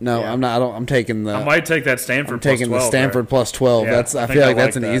 Yeah. I'm not. I'm taking the. I might take that Stanford. I'm taking plus 12 the Stanford there. plus 12. Yeah, That's. I I think feel I like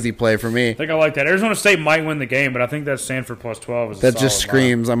that's like an that. easy play for me. I think I like that. Arizona State might win the game, but I think that Stanford plus 12 is a That just solid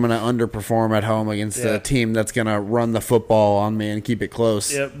screams I'm going to underperform at home against Yeah. a team that's going to run the football on me and keep it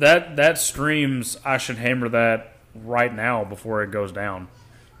close. line. Yep, that screams I should hammer that right now before it goes down.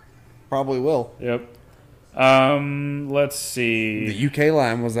 Probably will. Yep. Let's see. The UK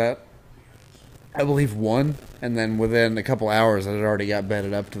line was at, I believe, 1, and then within a couple hours, it had already got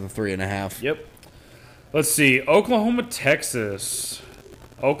betted up to the 3.5. Yep. Let's see. Oklahoma, Texas.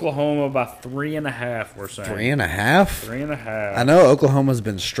 Oklahoma by 3.5. We're saying 3.5. 3.5. I know Oklahoma's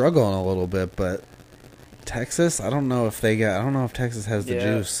been struggling a little bit, but Texas, I don't know if Texas has the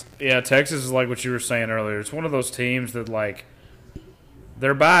juice. Yeah, Texas is like what you were saying earlier. It's one of those teams that like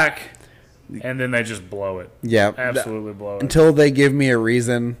they're back, and then they just blow it. Yeah, Absolutely blow it. until they give me a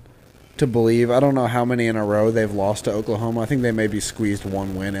reason to believe. I don't know how many in a row they've lost to Oklahoma. I think they maybe squeezed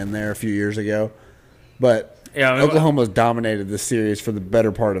one win in there a few years ago, but Yeah, I mean, Oklahoma's dominated this series for the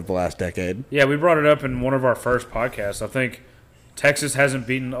better part of the last decade. Yeah, we brought it up in one of our first podcasts. I think Texas hasn't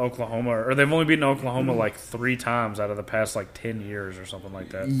beaten Oklahoma, or they've only beaten Oklahoma like 3 times out of the past like 10 years or something like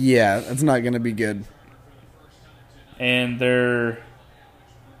that. Yeah, that's not going to be good. And their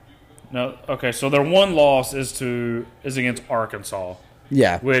their one loss is against Arkansas,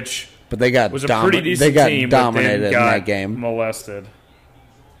 Yeah, which but they got was a pretty decent they got team, but dominated then in got that game. molested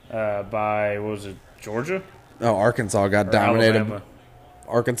by what was it, Georgia? Oh, Arkansas got Or dominated. Alabama?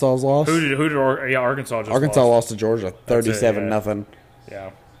 Arkansas's loss. Arkansas just Arkansas lost. lost to Georgia, 37-0.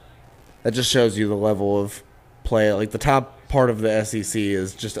 Yeah. That just shows you the level of play. Like the top part of the SEC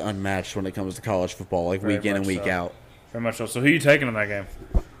is just unmatched when it comes to college football, like Very week in and much week so. out. Very much so. So who are you taking in that game?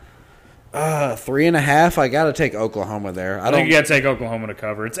 3.5. I got to take Oklahoma there. I think you got to take Oklahoma to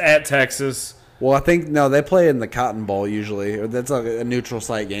cover. It's at Texas. Well, I think no. They play in the Cotton Bowl usually. Or that's like a neutral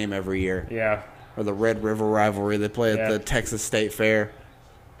site game every year. Yeah. or the Red River rivalry. They play at the Texas State Fair.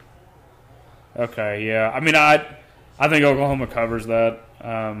 Okay, yeah. I mean, I think Oklahoma covers that.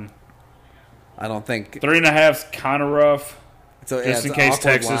 I don't think 3.5's kind of rough. Just in case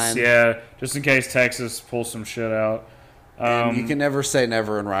Texas, just in case Texas pulls some shit out. You can never say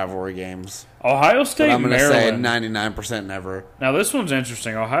never in rivalry games. Ohio State, but I'm going to say Maryland. 99% never. Now this one's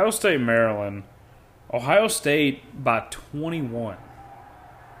interesting. Ohio State, Maryland. Ohio State by 21.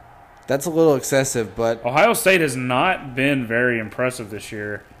 That's a little excessive, but Ohio State has not been very impressive this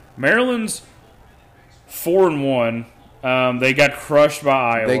year. Maryland's 4-1. They got crushed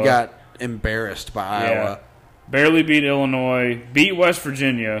by Iowa. They got embarrassed by Iowa. Barely beat Illinois. Beat West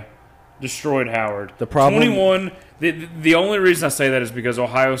Virginia. Destroyed Howard. The problem 21. The only reason I say that is because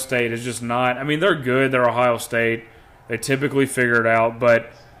Ohio State is just not. I mean, they're good. They're Ohio State. They typically figure it out,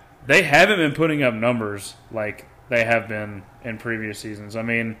 but they haven't been putting up numbers like they have been in previous seasons. I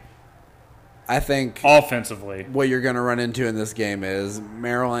mean, I think offensively, what you're going to run into in this game is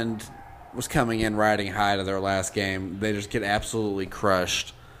Maryland was coming in riding high to their last game. They just get absolutely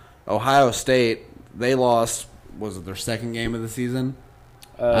crushed. Ohio State, they lost. Was it their second game of the season?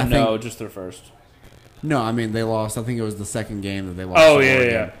 No, just their first. No, I mean they lost. I think it was the second game that they lost. Oh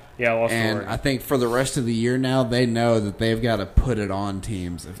yeah. Lost. And I think for the rest of the year now, they know that they've got to put it on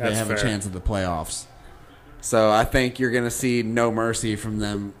teams if they have a chance at the playoffs. So I think you're going to see no mercy from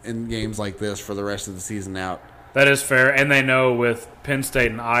them in games like this for the rest of the season out. That is fair, and they know with Penn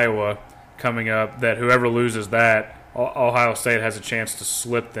State and Iowa coming up that whoever loses that, Ohio State has a chance to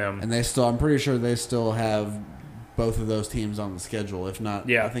slip them. And I'm pretty sure they still have both of those teams on the schedule. If not,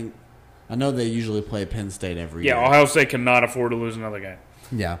 I know they usually play Penn State every year. Yeah, Ohio State cannot afford to lose another game.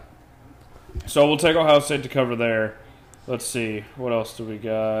 Yeah. So we'll take Ohio State to cover there. Let's see. What else do we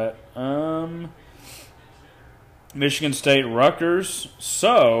got? Michigan State, Rutgers.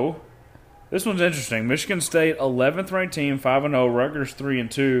 So, this one's interesting. Michigan State, 11th ranked team, 5-0. Rutgers,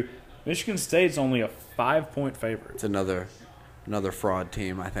 3-2. Michigan State's only a 5-point favorite. It's another fraud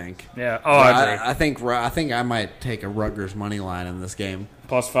team, I think. Yeah. Oh, I agree. I think I might take a Rutgers money line in this game.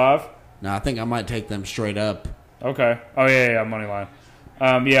 +5? No, I think I might take them straight up. Okay. Oh yeah, money line.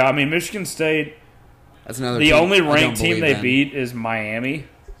 Yeah, I mean Michigan State. That's another. The only ranked team they beat is Miami,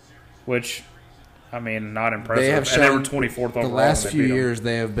 which, I mean, not impressive. They have shown, and they were 24th overall. The last few years,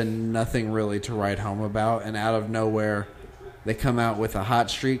 they have been nothing really to write home about, and out of nowhere, they come out with a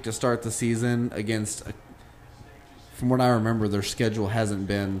hot streak to start the season against. From what I remember, their schedule hasn't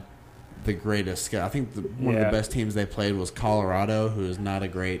been the greatest. I think one of the best teams they played was Colorado, who is not a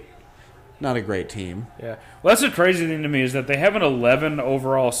great team. Yeah. Well, that's the crazy thing to me is that they have an 11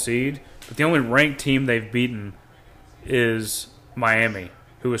 overall seed, but the only ranked team they've beaten is Miami,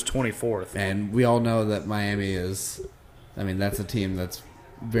 who is 24th. And we all know that Miami is, I mean, that's a team that's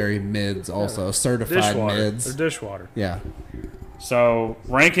very mids also, certified mids. They're dishwater. Yeah. So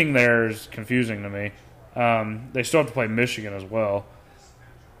ranking there is confusing to me. They still have to play Michigan as well.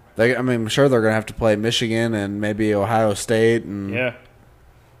 I'm sure they're going to have to play Michigan and maybe Ohio State. And yeah.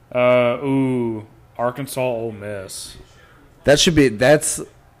 Arkansas, Ole Miss. That's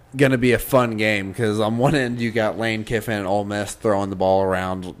going to be a fun game because on one end you got Lane Kiffin and Ole Miss throwing the ball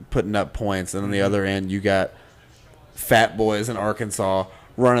around, putting up points, and on the other end you got fat boys in Arkansas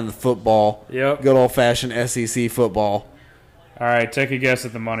running the football. Yep. Good old-fashioned SEC football. All right, take a guess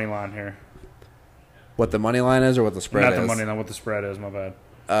at the money line here. What the money line is or what the spread is? Not the money line, what the spread is, my bad.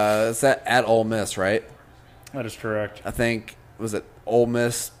 It's at Ole Miss, right? That is correct. I think, was it Ole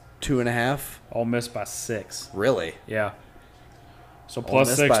Miss 2.5? Ole Miss by 6. Really? Yeah. So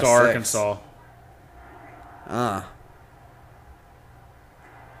 +6 to Arkansas. I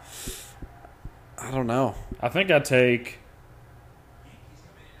don't know. I think I take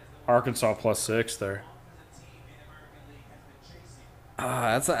Arkansas +6 there.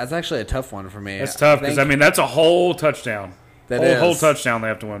 That's actually a tough one for me. It's tough because, that's a whole touchdown. Whole touchdown they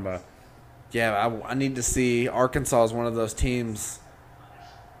have to win by. Yeah, I need to see. Arkansas is one of those teams.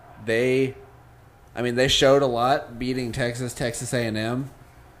 They showed a lot beating Texas A&M,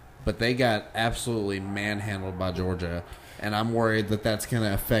 but they got absolutely manhandled by Georgia, and I'm worried that that's going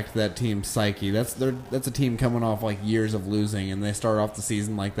to affect that team's psyche. That's a team coming off like years of losing, and they start off the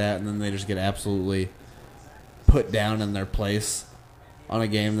season like that, and then they just get absolutely put down in their place on a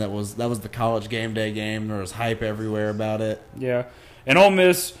game that was the college game day game. There was hype everywhere about it. Yeah. And Ole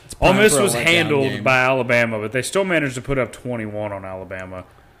Miss was handled by Alabama, but they still managed to put up 21 on Alabama,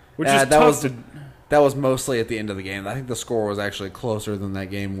 which is tough to... That was mostly at the end of the game. I think the score was actually closer than that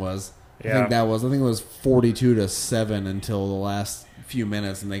game was. Yeah. I think it was 42-7 until the last few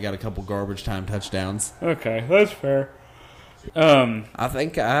minutes, and they got a couple garbage time touchdowns. Okay, that's fair. I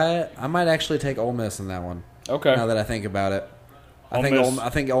think I might actually take Ole Miss in that one. Okay. Now that I think about it, I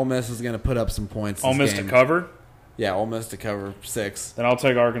think Ole Miss is going to put up some points. Ole Miss to cover? Yeah, Ole Miss to cover 6. Then I'll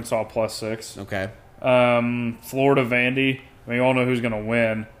take Arkansas plus 6. Okay. Florida Vandy. I mean, you all know who's going to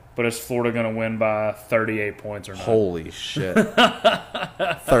win, but is Florida going to win by 38 points or not? Holy shit.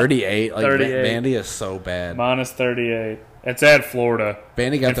 38? Like, 38. Vandy is so bad. Minus 38. It's at Florida.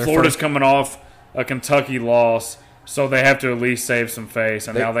 Vandy got their Florida's first... coming off a Kentucky loss, so they have to at least save some face,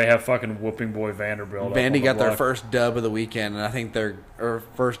 and now they have fucking whooping boy Vanderbilt. Vandy got their first dub of the weekend, and I think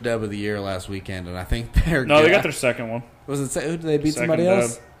first dub of the year last weekend, and I think they're No, they got their second one. Was it? Who did they beat? Second Somebody dub.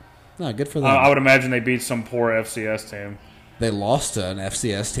 else? No, good for them. I would imagine they beat some poor FCS team. They lost to an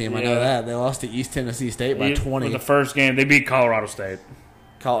FCS team. I know Yeah. that. They lost to East Tennessee State by 20. With the first game, they beat Colorado State.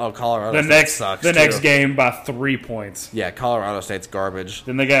 Colorado The State next sucks, the next too. game by 3 points. Yeah, Colorado State's garbage.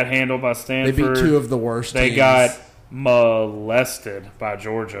 Then they got handled by They Stanford. beat 2 of the worst They teams. got molested by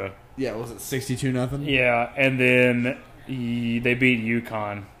Georgia. Yeah, was it 62-0? Yeah, and then they beat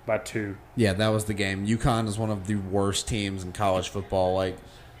UConn by 2. Yeah, that was the game. UConn is one of the worst teams in college football, like,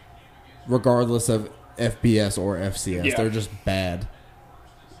 regardless of FBS or FCS. Yeah. They're just bad.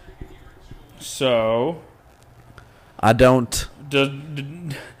 So, I don't...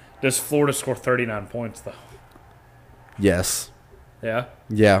 does Florida score 39 points, though? Yes. Yeah?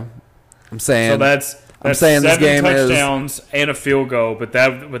 Yeah. I'm saying... So that's I'm saying this 7 game is... touchdowns and a field goal, but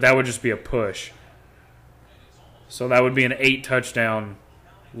that would just be a push. So that would be an 8-touchdown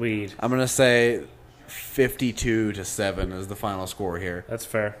lead. I'm going to say 52-7 is the final score here. That's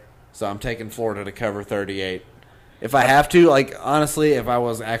fair. So I'm taking Florida to cover 38. If I have to, like, honestly, if I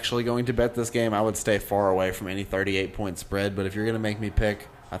was actually going to bet this game, I would stay far away from any 38-point spread. But if you're going to make me pick,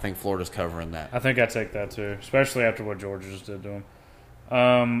 I think Florida's covering that. I think I'd take that too, especially after what Georgia just did to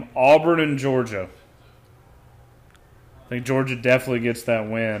them. Auburn and Georgia. I think Georgia definitely gets that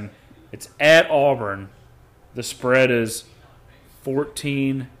win. It's at Auburn. The spread is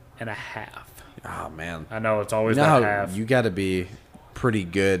 14.5. Oh, man. I know, it's always You know that how half. you got to be pretty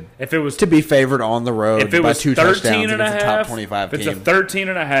good If it was to be favored on the road if it by was 2 13 touchdowns and a against a half, top 25 if it's team. a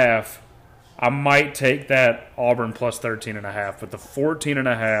 13.5, I might take that Auburn plus 13.5. But the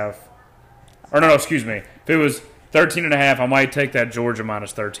 14.5, or no, excuse me. If it was 13.5, I might take that Georgia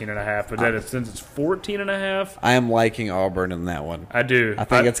minus 13.5. But then since it's 14.5, I am liking Auburn in that one. I do. I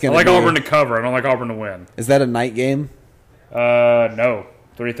think it's going to I like be... Auburn to cover. I don't like Auburn to win. Is that a night game? No,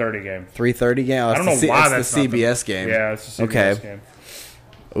 3:30 game. 3:30 game? Oh, I don't know why that's that's the not the- CBS game. Yeah, it's a CBS Okay. game.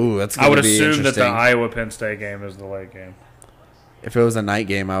 Ooh, that's I going would to be assume that the interesting. Iowa Penn State game is the late game. If it was a night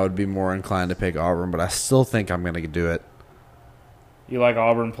game, I would be more inclined to pick Auburn, but I still think I'm going to do it. You like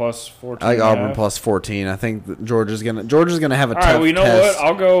Auburn plus 14? I like Auburn plus 14. I think that Georgia's going to have a All tough right, well, you know test. what?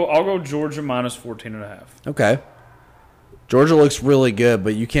 I'll go Georgia minus 14.5. Okay. Georgia looks really good,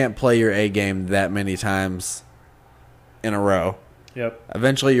 but you can't play your A game that many times in a row. Yep.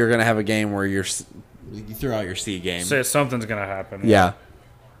 Eventually, you're going to have a game where you throw out your C game. So something's going to happen. Yeah.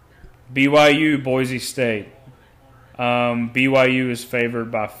 BYU, Boise State. BYU is favored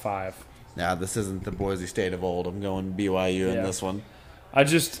by 5. Nah, this isn't the Boise State of old. I'm going BYU in Yeah. this one.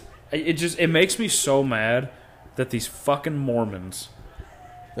 It makes me so mad that these fucking Mormons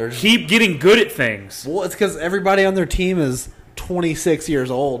They're just, keep getting good at things. well, it's because everybody on their team is 26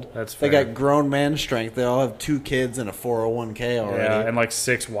 years old. That's They fair. got grown man strength. They all have 2 kids and a 401k already. Yeah, and like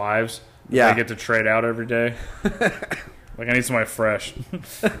 6 wives. that Yeah. They get to trade out every day. Like, I need somebody fresh.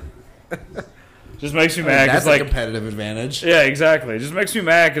 Just makes me mad. 'Cause, That's a like, competitive advantage. yeah, exactly. It just makes me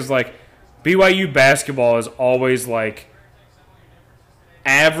mad because, like, BYU basketball is always, like,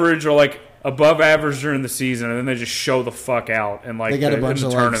 average or, like, above average during the season, and then they just show the fuck out and, like, They got a in bunch the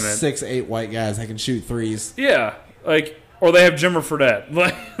of like tournament. 6'8" white guys that can shoot threes. Yeah, like, or they have Jimmer Fredette.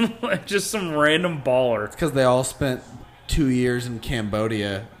 Like just some random baller. Because they all spent 2 years in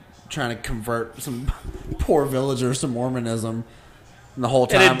Cambodia trying to convert some poor villagers to Mormonism. And the whole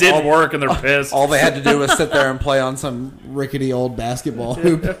time, And it didn't work, and they're pissed. all they had to do was sit there and play on some rickety old basketball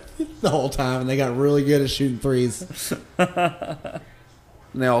hoop the whole time, and they got really good at shooting threes.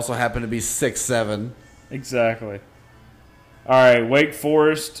 And they also happen to be 6'7". Exactly. All right, Wake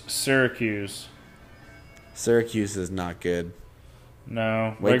Forest, Syracuse. Syracuse is not good.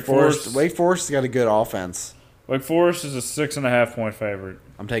 No. Wake Forest has got a good offense. Wake Forest is a 6.5-point favorite.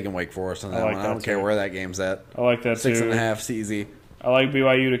 I'm taking Wake Forest on that I like one. that I don't care too. where that game's at. I like that too. 6.5's easy. I like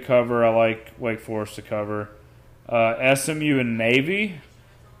BYU to cover. I like Wake Forest to cover. SMU and Navy.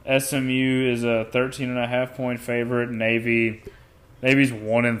 SMU is a 13.5-point favorite. Navy's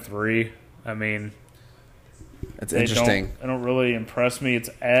 1-3. I mean, It's interesting. They don't really impress me.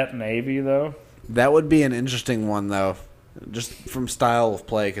 It's at Navy though. That would be an interesting one, though. just from style of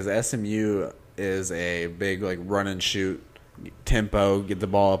play, because SMU is a big like run and shoot, tempo, get the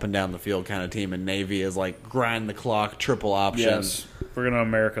ball up and down the field kind of team, and Navy is like grind the clock, triple options. Yes, we're gonna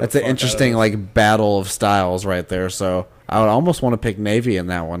America. That's an interesting like battle of styles right there. So I would almost want to pick Navy in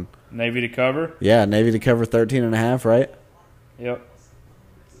that one. Navy to cover. Yeah, Navy to cover 13.5, right? Yep.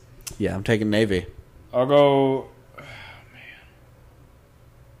 Yeah, I'm taking Navy. I'll go. Oh, man,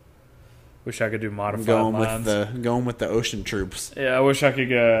 wish I could do modified lines. Going with the ocean troops. Yeah, I wish I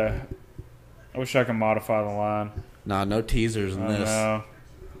could. I wish I could modify the line. Nah, no teasers in this. No,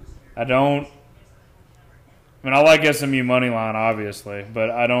 I don't. I mean, I like SMU money line, obviously, but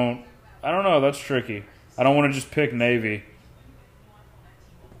I don't know. That's tricky. I don't want to just pick Navy.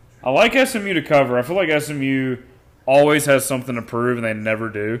 I like SMU to cover. I feel like SMU always has something to prove, and they never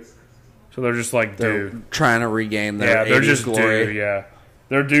do. So they're just like due. Trying to regain their they're just glory. due. Yeah,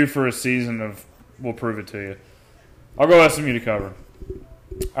 they're due for a season of. We'll prove it to you. I'll go SMU to cover.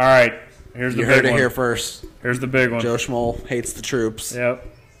 All right, here's the big one. You heard it here first. Here's the big one. Joe Schmol hates the troops. Yep.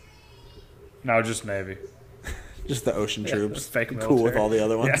 No, just Navy. Just the ocean troops. Fake cool military. with all the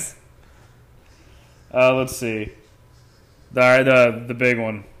other ones. Yeah. Let's see. The big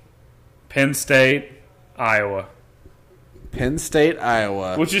one. Penn State, Iowa. Penn State,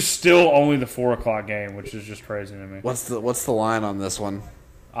 Iowa. Which is still only the 4 o'clock game, which is just crazy to me. What's the line on this one?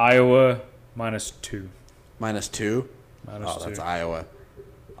 Iowa -2. -2? -2. That's Iowa.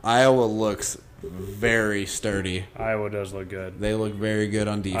 Iowa looks very sturdy. Iowa does look good. They look very good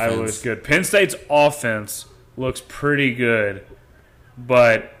on defense. Iowa looks good. Penn State's offense looks pretty good,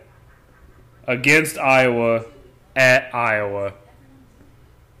 but against Iowa, at Iowa,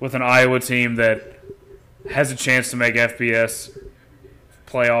 with an Iowa team that has a chance to make FBS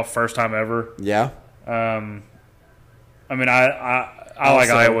playoff first time ever. Yeah. I mean, I like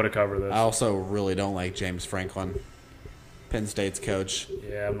Iowa to cover this. I also really don't like James Franklin, Penn State's coach.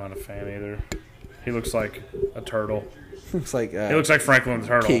 Yeah, I'm not a fan either. He looks like a turtle. Looks like He looks like Franklin the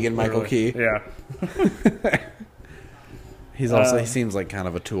turtle. Keegan-Michael Key. Yeah. He seems like kind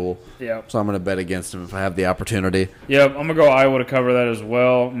of a tool. Yeah. So I'm going to bet against him if I have the opportunity. Yep, I'm going to go Iowa to cover that as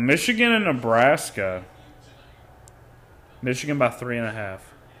well. Michigan and Nebraska. Michigan by 3.5.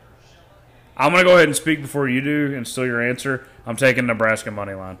 I'm going to go ahead and speak before you do and steal your answer. I'm taking Nebraska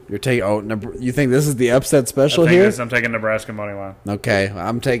money line. You're taking. Oh, you think this is the upset special here? I'm taking Nebraska money line. Okay,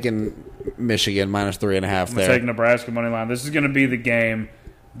 I'm taking Michigan -3.5 there. I'm taking Nebraska money line. This is going to be the game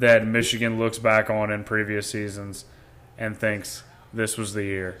that Michigan looks back on in previous seasons and thinks this was the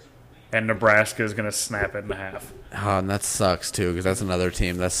year, and Nebraska is going to snap it in half. Oh, and that sucks too, because that's another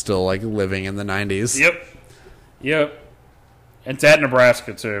team that's still like living in the 90s. Yep. And it's at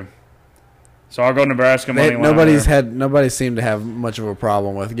Nebraska too. So I'll go Nebraska money line. Nobody seemed to have much of a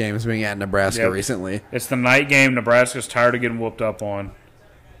problem with games being at Nebraska recently. It's the night game. Nebraska's tired of getting whooped up on.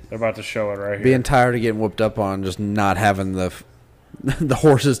 They're about to show it right here. Being tired of getting whooped up on, just not having the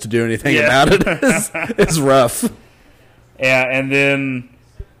horses to do anything about it is rough. Yeah, and then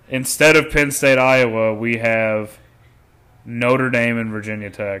instead of Penn State, Iowa, we have Notre Dame and Virginia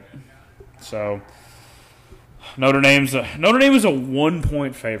Tech. So Notre Dame is a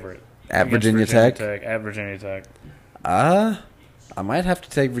 1-point favorite at Virginia Tech. At Virginia Tech. I might have to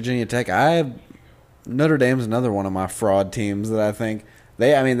take Virginia Tech. Notre Dame's another one of my fraud teams that I think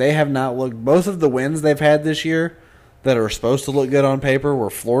they have not looked. Both of the wins they've had this year that are supposed to look good on paper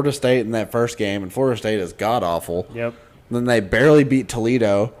were Florida State in that first game, and Florida State is god awful. Yep. Then they barely beat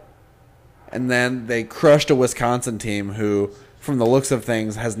Toledo, and then they crushed a Wisconsin team who, from the looks of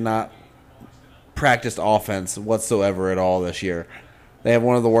things, has not practiced offense whatsoever at all this year. They have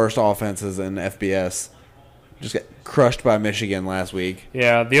one of the worst offenses in FBS. Just got crushed by Michigan last week.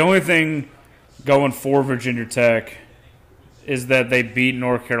 Yeah, the only thing going for Virginia Tech is that they beat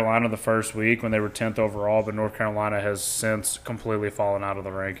North Carolina the first week when they were 10th overall, but North Carolina has since completely fallen out of the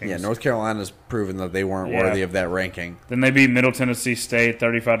rankings. Yeah, North Carolina's proven that they weren't worthy of that ranking. Then they beat Middle Tennessee State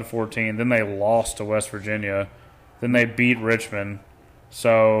 35-14. Then they lost to West Virginia. Then they beat Richmond.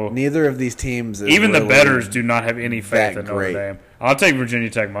 So neither of these teams is even really the bettors do not have any faith in Notre great. Dame. I'll take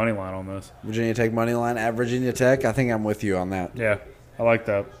Virginia Tech money line on this. Virginia Tech money line at Virginia Tech. I think I'm with you on that. Yeah, I like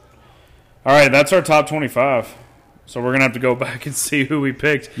that. All right, that's our top 25. So we're gonna have to go back and see who we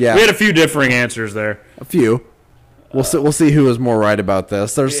picked. Yeah. We had a few differing answers there. A few. We'll see who was more right about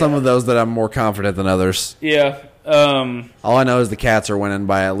this. There's some of those that I'm more confident than others. Yeah. All I know is the Cats are winning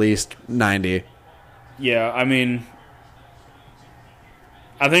by at least 90. Yeah, I mean,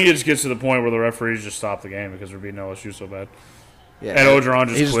 I think it just gets to the point where the referees just stop the game because we're beating LSU so bad. Yeah, Ed Ogeron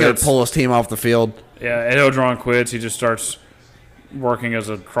he's just going quits. to pull his team off the field. Yeah, Ed Ogeron quits. He just starts working as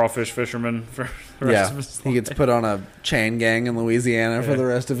a crawfish fisherman for the rest of his life. He gets put on a chain gang in Louisiana for the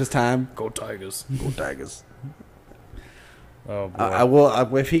rest of his time. Go Tigers. Go Tigers. Oh, boy. I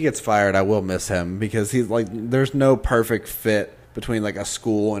will. If he gets fired, I will miss him because he's like. There's no perfect fit between like a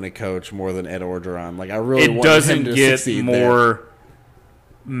school and a coach more than Ed Orgeron. Like I really it want doesn't him to get succeed more there.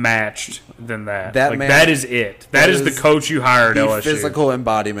 matched than that. That like, man- that is it. That is the coach you hired at The LSU. physical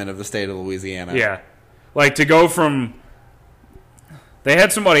embodiment of the state of Louisiana. Yeah, like to go from. They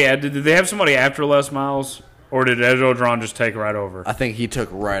had somebody. Did they have somebody after Les Miles, or did Ed Orgeron just take right over? I think he took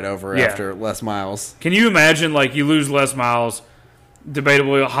right over Yeah. after Les Miles. Can you imagine, like, you lose Les Miles,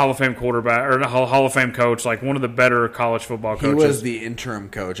 debatably a Hall of Fame quarterback or a Hall of Fame coach, like one of the better college football coaches? He was the interim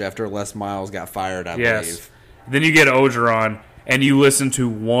coach after Les Miles got fired, I believe. Then you get Orgeron, and you listen to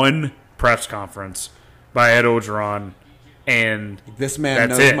one press conference by Ed Orgeron, and This man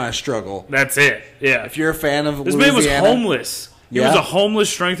That's knows it. my struggle. that's it. Yeah. If you're a fan of This Louisiana, man was homeless. He Yeah. was a homeless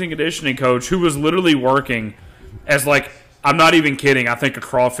strength and conditioning coach who was literally working as, like, I'm not even kidding, I think a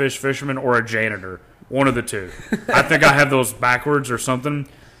crawfish fisherman or a janitor. One of the two. I think I have those backwards or something.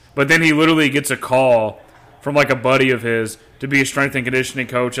 But then he literally gets a call from, like, a buddy of his to be a strength and conditioning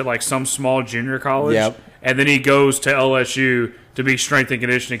coach at, like, some small junior college. Yep. And then he goes to LSU to be strength and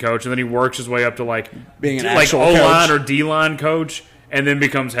conditioning coach. And then he works his way up to, like, Being an like actual O-line coach. or D-line coach. And then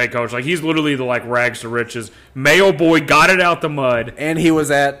becomes head coach. Like, he's literally the, like, rags to riches. Mayo boy got it out the mud. and he was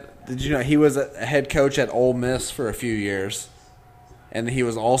at. Did you know he was a head coach at Ole Miss for a few years, and he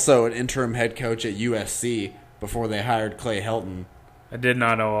was also an interim head coach at USC before they hired Clay Helton, I did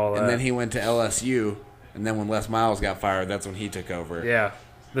not know all that. and then he went to LSU, and then when Les Miles got fired, that's when he took over. Yeah.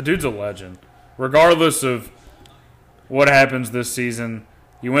 The dude's a legend. Regardless of what happens this season,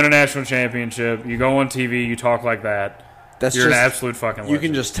 you win a national championship, you go on TV, you talk like that. That's You're just, an absolute fucking legend. You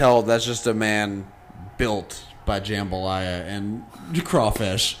can just tell that's just a man built by jambalaya and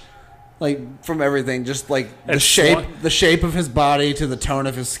crawfish. Like from everything, just like the It's shape of his body to the tone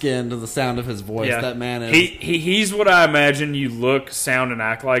of his skin to the sound of his voice. Yeah. That man is. He's what I imagine you look, sound, and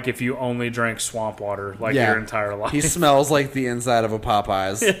act like if you only drank swamp water like your entire life. He smells like the inside of a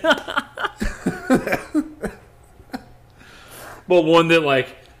Popeyes. But one that,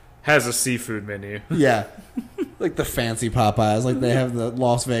 like, has a seafood menu. Yeah. Like the fancy Popeyes. Like they have the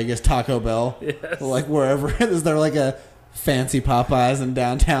Las Vegas Taco Bell. Yes. Like wherever. Is there like a fancy Popeyes in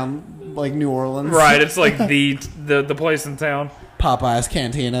downtown, like New Orleans? Right, it's like the place in town. Popeyes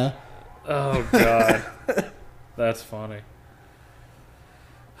Cantina. Oh, God. That's funny.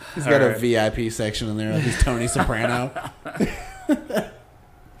 He's got All a right. VIP section in there. Like he's Tony Soprano.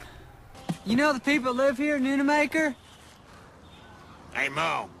 You know the people that live here, Noonamaker? Hey,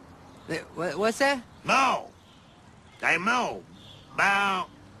 Mo. What's that? Mo. Hey, Mo. About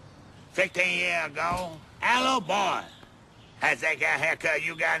 15 years ago, our little boy has that kind of haircut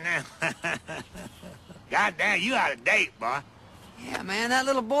you got now. Goddamn, you out of date, boy. Yeah, man, that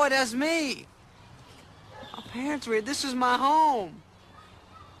little boy, that's me. My parents were here. This was my home.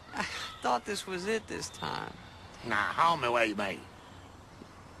 I thought this was it this time. Nah, homie, where you made?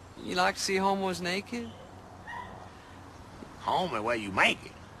 You like to see homos naked? Homie, where you make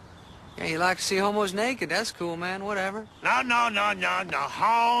it? Yeah, you like to see homos naked. That's cool, man. Whatever. No.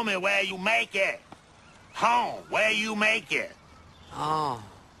 Homie, where you make it? Home, where you make it? Oh,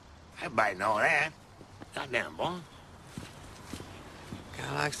 Everybody know that. Goddamn, boy.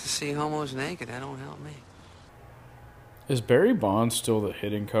 guy likes to see homos naked. That don't help me. Is Barry Bonds still the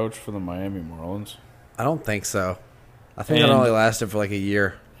hitting coach for the Miami Marlins? I don't think so. I think And- it only lasted for like a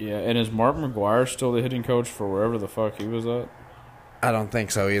year. Yeah, and is Mark McGuire still the hitting coach for wherever the fuck he was at? I don't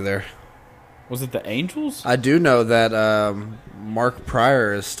think so either. Was it the Angels? I do know that Mark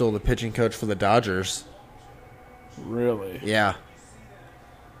Pryor is still the pitching coach for the Dodgers. Really? Yeah.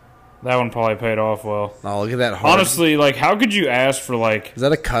 That one probably paid off well. Oh, look at that hard. Honestly, like, how could you ask for, like... Is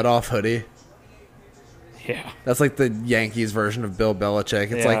that a cutoff hoodie? Yeah. That's like the Yankees version of Bill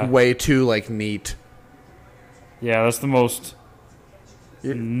Belichick. It's Yeah. like way too like neat. Yeah, that's the most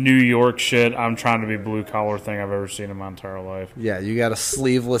New York shit, I'm trying to be blue-collar thing I've ever seen in my entire life. Yeah, you got a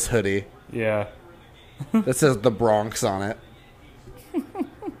sleeveless hoodie Yeah. that says the Bronx on it.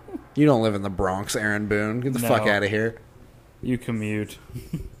 You don't live in the Bronx, Aaron Boone. Get the fuck No. out of here. You commute.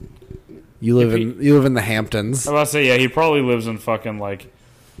 You live in the Hamptons. I was about to say, yeah, he probably lives in fucking, like...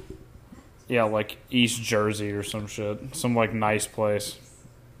 Yeah, like East Jersey or some shit. Some, like, nice place.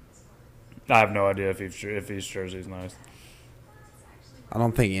 I have no idea if East Jersey's nice. I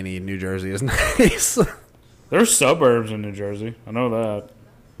don't think any New Jersey is nice. There's suburbs in New Jersey. I know that.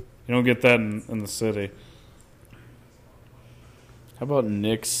 You don't get that in the city. How about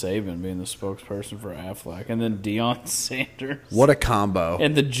Nick Saban being the spokesperson for Aflac, and then Deion Sanders? What a combo!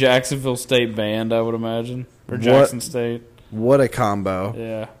 And the Jacksonville State Band, I would imagine, or Jackson State. What a combo!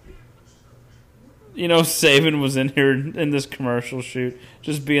 Yeah. You know, Saban was in here in this commercial shoot,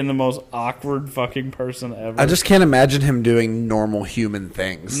 just being the most awkward fucking person ever. I just can't imagine him doing normal human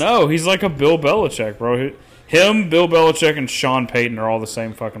things. No, he's like a Bill Belichick, bro. Him, Bill Belichick, and Sean Payton are all the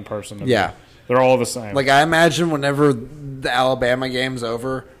same fucking person. Yeah. They're all the same. Like, I imagine whenever the Alabama game's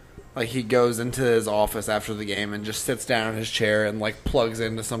over, like, he goes into his office after the game and just sits down in his chair and, like, plugs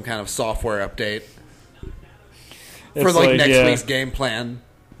into some kind of software update for, like next week's game plan.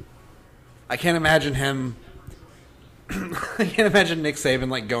 I can't imagine him. I can't imagine Nick Saban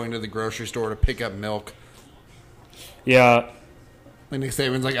like going to the grocery store to pick up milk. Yeah. Like Nick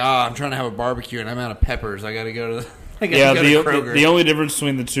Saban's like, I'm trying to have a barbecue and I'm out of peppers. I got to go to. The only difference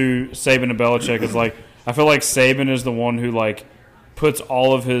between the two, Saban and Belichick, is like I feel like Saban is the one who like puts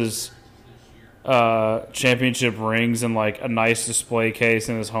all of his championship rings in like a nice display case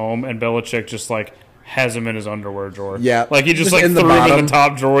in his home, and Belichick just like has them in his underwear drawer. Yeah, like he just like threw them in the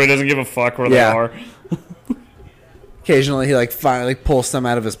top drawer. He doesn't give a fuck where they are. Occasionally, he like finally pulls some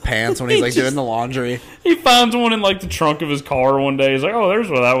out of his pants when he's like doing the laundry. He finds one in like the trunk of his car one day. He's like, "Oh, there's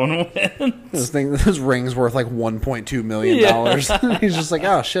where that one went." This ring's worth like $1.2 million. He's just like,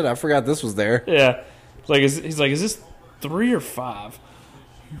 "Oh shit, I forgot this was there." Yeah, he's like, "Is this 3 or 5?"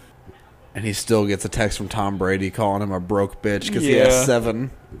 And he still gets a text from Tom Brady calling him a broke bitch because he has 7.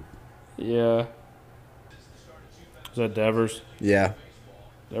 Yeah. Is that Devers? Yeah.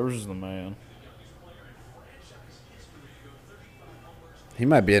 Devers is the man. He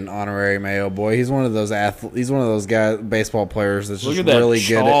might be an honorary Mayo boy. He's one of those He's one of those guys, baseball players that's Look just at that really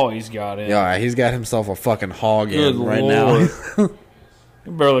good. At, he's got in. Yeah, he's got himself a fucking hog Good in right Lord. now. He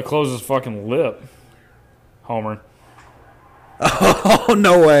barely closed his fucking lip. Homer. Oh,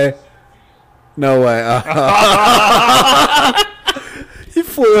 no way. No way. He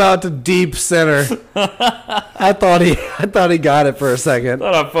flew out to deep center. I thought he got it for a second.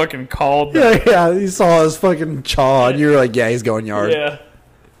 I thought I fucking called that. Yeah, you saw his fucking chaw, and you were like, yeah, he's going yard. Yeah.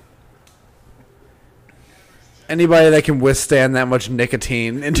 Anybody that can withstand that much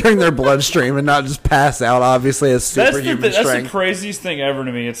nicotine entering their bloodstream and not just pass out, obviously, has superhuman strength. That's the craziest thing ever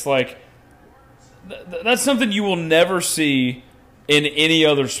to me. It's like, that's something you will never see in any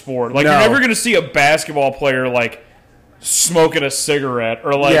other sport. Like, you're never going to see a basketball player, like, smoking a cigarette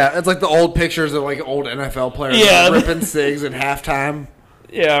or like it's like the old pictures of like old NFL players ripping cigs at halftime.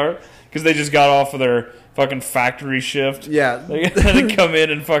 Yeah, because they just got off of their fucking factory shift. Yeah, they come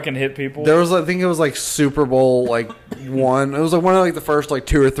in and fucking hit people. There was, I think it was like Super Bowl like 1. It was like one of like the first like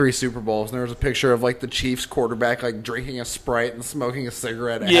 2 or 3 Super Bowls, and there was a picture of like the Chiefs quarterback like drinking a Sprite and smoking a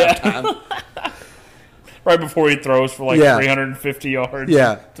cigarette at halftime. Right before he throws for like 350 yards,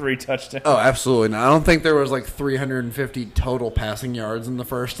 3 touchdowns. Oh, absolutely not. I don't think there was like 350 total passing yards in the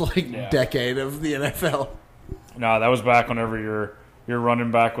first decade of the NFL. No, that was back whenever your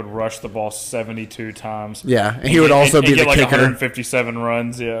running back would rush the ball 72 times. Yeah, and he would also be the like kicker. 157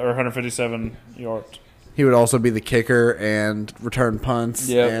 runs, or 157 yards. He would also be the kicker and return punts.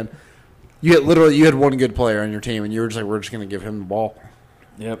 Yeah, and you had one good player on your team, and you were just like, we're just going to give him the ball.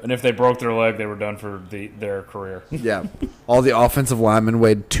 Yep, and if they broke their leg, they were done for their career. Yeah. All the offensive linemen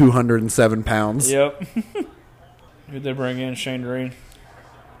weighed 207 pounds. Yep. Who'd they bring in? Shane Green?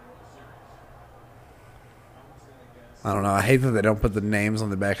 I don't know. I hate that they don't put the names on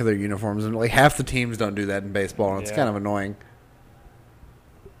the back of their uniforms. And like half the teams don't do that in baseball, and it's kind of annoying.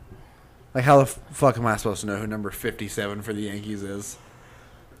 Like, how the fuck am I supposed to know who number 57 for the Yankees is?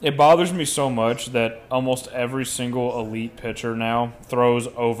 It bothers me so much that almost every single elite pitcher now throws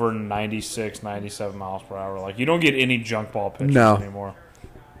over 96, 97 miles per hour. Like, you don't get any junk ball pitchers anymore.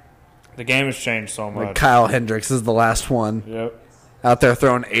 The game has changed so much. Like Kyle Hendricks is the last one. Yep. Out there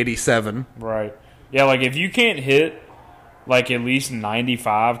throwing 87. Right. Yeah, like, if you can't hit, like, at least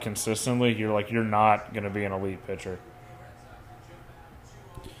 95 consistently, you're not going to be an elite pitcher.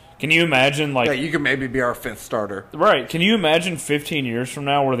 Can you imagine, like... Yeah, you could maybe be our 5th starter. Right. Can you imagine 15 years from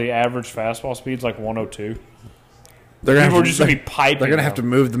now where the average fastball speed's like 102? People are just going to be piping. They're going to have to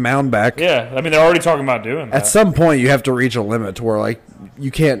move the mound back. Yeah. I mean, they're already talking about doing that. At some point, you have to reach a limit to where, like, you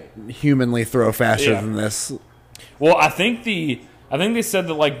can't humanly throw faster than this. Well, I think they said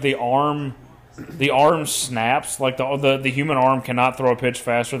that, like, the arm snaps. Like, the human arm cannot throw a pitch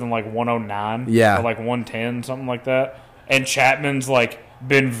faster than, like, 109. Yeah. Or, like, 110, something like that. And Chapman's, like...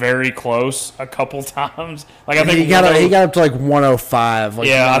 been very close a couple times. Like I think he got up to like 105. Like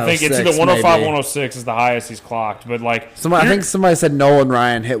I think it's either 105, maybe. 106 is the highest he's clocked. But like, I think somebody said Nolan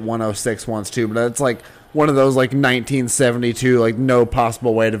Ryan hit 106 once too. But it's like one of those like 1972, like no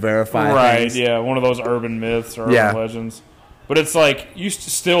possible way to verify. Right? Things. Yeah, one of those urban myths or urban legends. But it's like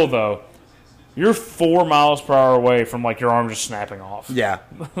still though, you're 4 miles per hour away from like your arm just snapping off. Yeah,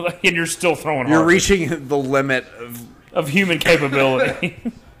 and you're still throwing. You're hard. reaching the limit of human capability.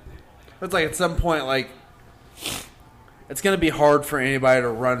 It's like at some point, like it's going to be hard for anybody to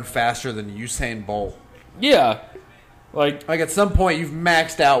run faster than Usain Bolt. Yeah, like at some point, you've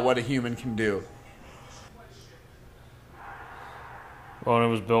maxed out what a human can do. Well, and it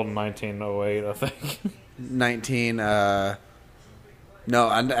was built in 1908, I think.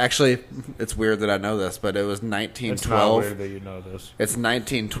 No, actually, it's weird that I know this, but it was 1912. It's not weird that you know this. It's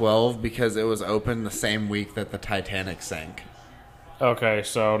 1912 because it was opened the same week that the Titanic sank. Okay,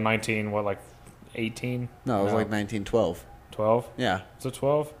 so 18? No, it was like 1912. 12? Yeah. Is it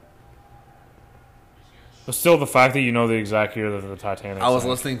 12? But still, the fact that you know the exact year that the Titanic I was sank.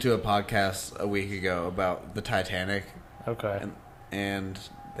 listening to a podcast a week ago about the Titanic. Okay. And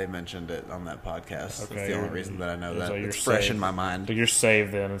they mentioned it on that podcast. Okay, That's the only reason that I know that. Like it's fresh in my mind. But you're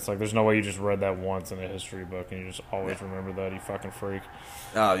saved then. It's like there's no way you just read that once in a history book and you just always remember that, you fucking freak.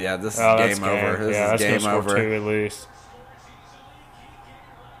 Oh, yeah, this is game over. This is game over. 2 at least.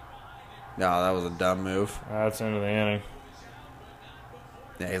 No, that was a dumb move. That's into the inning.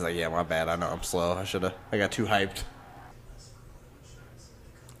 Yeah, he's like, yeah, my bad. I know I'm slow. I got too hyped.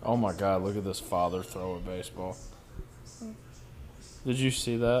 Oh my God, look at this father throw a baseball. Did you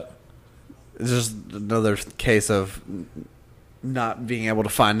see that? It's just another case of not being able to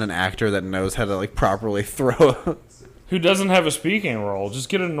find an actor that knows how to like properly throw. Who doesn't have a speaking role? Just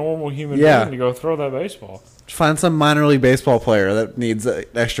get a normal human Yeah. being to go throw that baseball. Find some minor league baseball player that needs an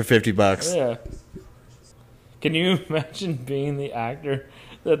extra $50. Yeah. Can you imagine being the actor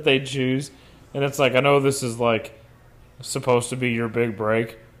that they choose? And it's like, I know this is like supposed to be your big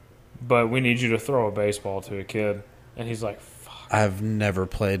break, but we need you to throw a baseball to a kid. And he's like, fuck. I've never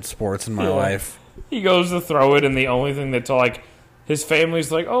played sports in my life. He goes to throw it, and the only thing that's like, his family's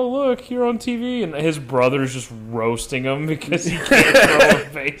like, oh, look, you're on TV. And his brother's just roasting him because he can't throw a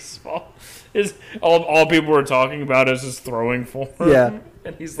baseball. All people were talking about is his throwing form. Yeah.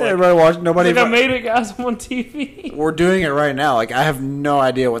 And he's like, everybody watched. Nobody. I made it, guys. I'm on TV. We're doing it right now. Like, I have no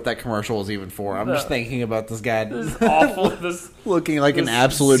idea what that commercial was even for. I'm just thinking about this guy. This is awful. This looking like an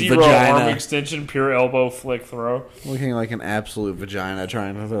absolute zero vagina. Arm extension, pure elbow flick throw. Looking like an absolute vagina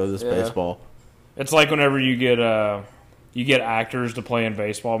trying to throw this baseball. It's like whenever you get actors to play in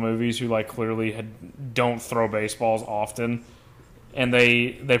baseball movies who like clearly don't throw baseballs often, and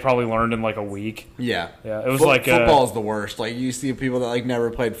they probably learned in like a week. Yeah. It was like football is the worst. Like, you see people that like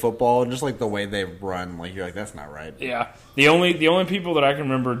never played football, and just like the way they run, like you're like, that's not right. Yeah. The only people that I can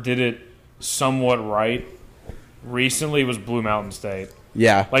remember did it somewhat right recently was Blue Mountain State.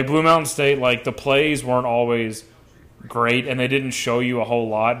 Yeah. Like Blue Mountain State, like the plays weren't always great, and they didn't show you a whole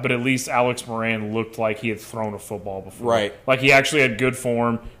lot, but at least Alex Moran looked like he had thrown a football before. Right. Like he actually had good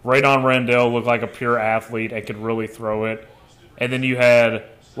form. Radon Randell looked like a pure athlete and could really throw it. And then you had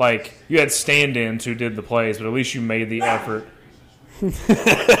stand-ins who did the plays, but at least you made the effort.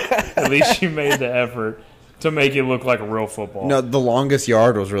 At least you made the effort to make it look like a real football. No, the longest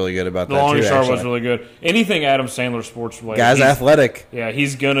yard was really good about that. The longest yard actually. was really good. Anything Adam Sandler sports related. Guy's athletic. Yeah,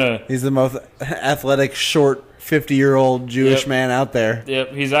 he's the most athletic, short, 50-year-old Jewish man out there.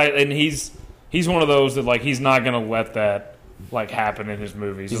 Yep, he's one of those that like he's not gonna let that like happen in his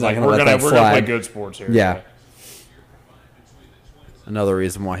movies. He's like, we're gonna play good sports here. Yeah. Another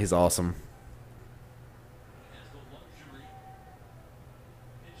reason why he's awesome.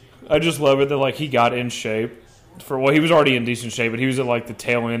 I just love it that like he got in shape he was already in decent shape, but he was at like the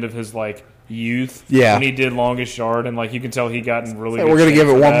tail end of his like youth. Yeah. When he did longest yard, and like you can tell he got in really. Hey, good we're gonna shape give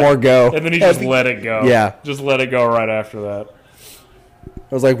it one more go, and then he just let it go. Yeah, just let it go right after that.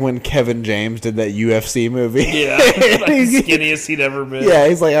 It was like when Kevin James did that UFC movie. Yeah, like the skinniest he'd ever been. Yeah,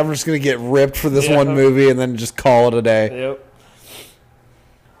 he's like, I'm just gonna get ripped for this one movie and then just call it a day. Yep.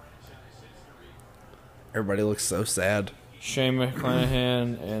 Everybody looks so sad. Shane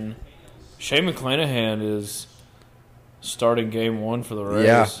McClanahan is starting game 1 for the Rays.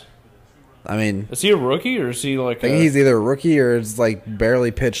 Yeah. I mean, is he a rookie or is he like? I think he's either a rookie or it's like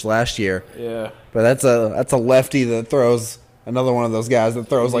barely pitched last year. Yeah. But that's a lefty that throws another one of those guys that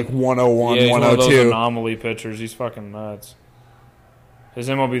throws like 101, he's 102. One of those anomaly pitchers. He's fucking nuts. His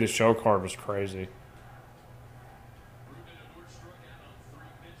MLB The Show card was crazy.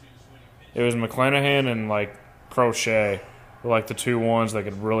 It was McClanahan and like Crochet were like the two ones that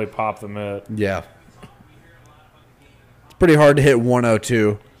could really pop the mitt. Yeah. It's pretty hard to hit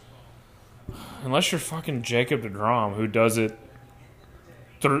 102. Unless you're fucking Jacob deGrom, who does it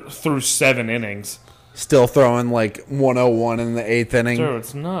through 7 innings. Still throwing like 101 in the 8th inning. Dude,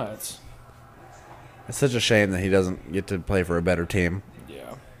 it's nuts. It's such a shame that he doesn't get to play for a better team.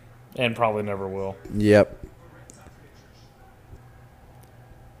 Yeah. And probably never will. Yep.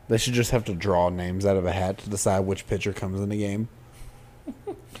 They should just have to draw names out of a hat to decide which pitcher comes in the game.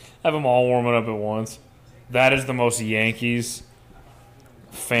 Have them all warming up at once. That is the most Yankees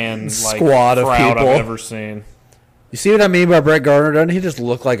fan Squad of crowd people I've ever seen. You see what I mean by Brett Gardner? Doesn't he just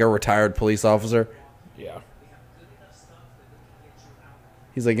look like a retired police officer? Yeah.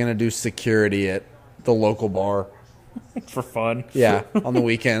 He's like going to do security at the local bar. For fun. Yeah, on the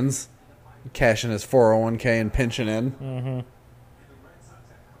weekends. Cashing his 401k and pinching in. Mm-hmm.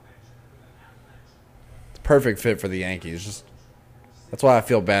 It's a perfect fit for the Yankees. That's why I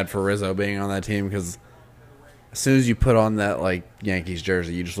feel bad for Rizzo being on that team, because as soon as you put on that like Yankees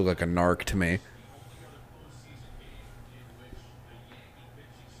jersey, you just look like a narc to me.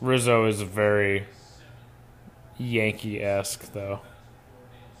 Rizzo is very Yankee-esque, though.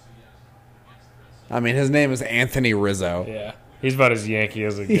 I mean, his name is Anthony Rizzo. Yeah. He's about as Yankee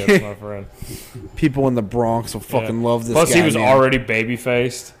as it gets, my friend. People in the Bronx will fucking love this Plus, guy. he was man. already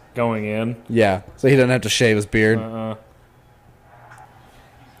baby-faced going in. Yeah, so he doesn't have to shave his beard. I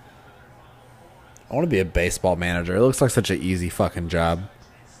want to be a baseball manager. It looks like such an easy fucking job.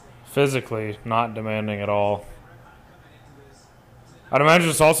 Physically, not demanding at all. I'd imagine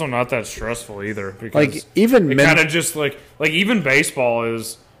it's also not that stressful either. Because Like, even it kind of just like even baseball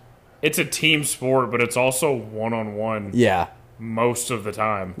is, it's a team sport, but it's also one-on-one Yeah, most of the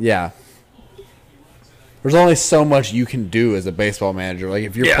time. yeah. There's only so much you can do as a baseball manager. Like,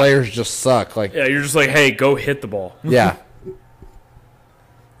 if your Yeah. players just suck, like, Yeah, you're just like, hey, go hit the ball. yeah.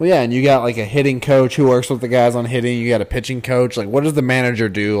 Well, yeah, and you got, like, a hitting coach who works with the guys on hitting. You got a pitching coach. Like, what does the manager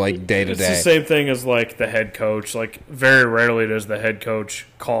do, like, day to It's the day? same thing as, like, the head coach. Like, very rarely does the head coach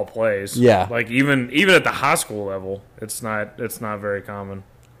call plays. Yeah. Like, even at the high school level, it's not very common.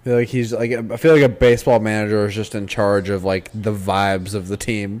 I feel like a baseball manager is just in charge of, like, the vibes of the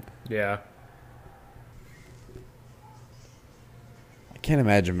team. Yeah. I can't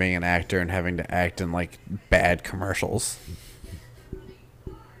imagine being an actor and having to act in, like, bad commercials.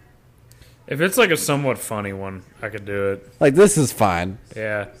 If it's, like, a somewhat funny one, I could do it. Like, this is fine.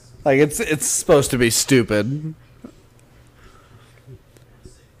 Yeah. Like, it's supposed to be stupid.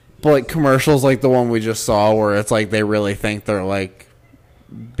 But, like, commercials like the one we just saw where it's like they really think they're, like,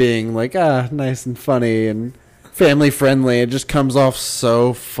 being, like, nice and funny and family-friendly. It just comes off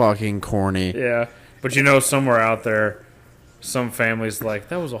so fucking corny. Yeah. But, you know, somewhere out there, some family's like,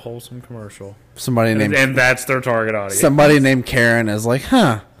 that was a wholesome commercial. And that's their target audience. Somebody named Karen is like,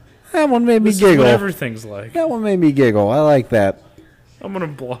 huh, that one made me This is giggle. what everything's like. That one made me giggle. I like that. I'm going to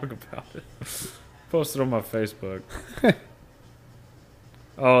blog about it. Post it on my Facebook.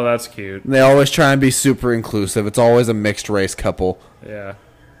 Oh, that's cute. They always try and be super inclusive. It's always a mixed race couple. Yeah.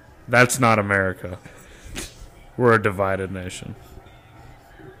 That's not America. We're a divided nation.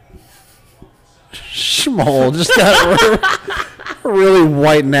 Schmol just got really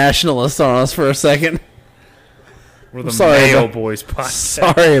white nationalist on us for a second. We're the Mayo Boys podcast.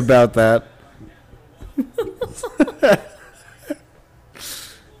 Sorry about that.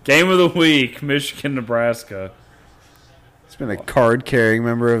 Game of the week, Michigan, Nebraska. He's been a card-carrying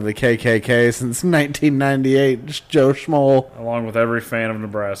member of the KKK since 1998. Just Joe Schmol. Along with every fan of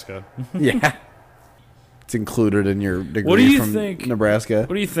Nebraska. Yeah. It's included in your degree What do you from think? Nebraska.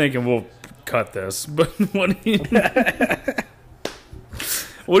 What do you think? And we'll cut this. But what do you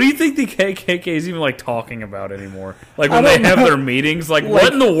What do you think the KKK is even, like, talking about anymore? Like, when they have their meetings? Like,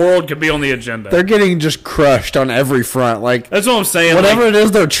 what in the world could be on the agenda? They're getting just crushed on every front. Like, That's what I'm saying. whatever it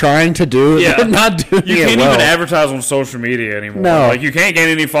is they're trying to do, they're not doing it You can't well. even advertise on social media anymore. No. Like, you can't gain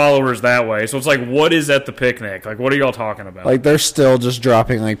any followers that way. So it's like, what is at the picnic? Like, what are y'all talking about? Like, they're still just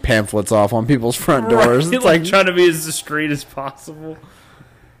dropping, like, pamphlets off on people's front doors. Right? It's like, like, trying to be as discreet as possible.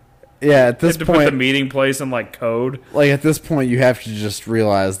 yeah, at this To put the point, meeting place in, like, code. like, at this point, you have to just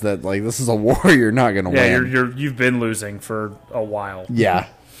realize that, like, this is a war you're not going to Yeah, win. you've been losing for a while. Yeah.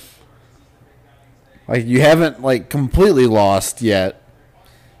 Like, you haven't, like, completely lost yet.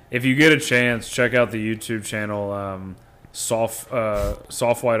 If you get a chance, check out the YouTube channel Soft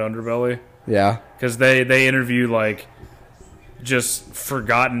White Underbelly. Yeah. Because they interview, like, just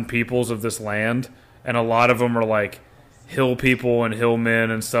forgotten peoples of this land. And a lot of them are, like, hill people and hillmen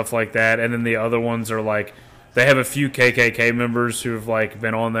and stuff like that. And then the other ones are, like, they have a few KKK members who have, like,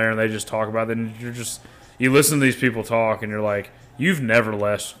 been on there and they just talk about it. And you listen to these people talk and you're like, you've never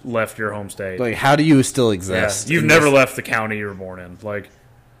left your home state. Like, how do you still exist? Yeah, you've never left the county you were born in. Like,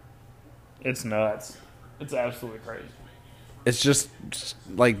 it's nuts. It's absolutely crazy. It's just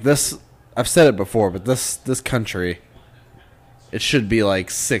like this. I've said it before, but this country, it should be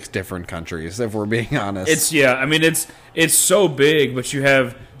like 6 different countries if we're being honest. It's so big, but you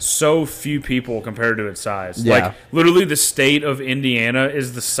have so few people compared to its size. Yeah. Like literally, the state of Indiana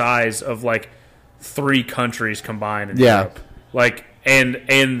is the size of like 3 countries combined in Europe. Like and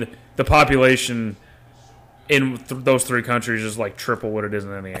the population in those 3 countries is like triple what it is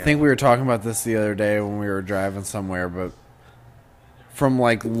in Indiana. I think we were talking about this the other day when we were driving somewhere, but from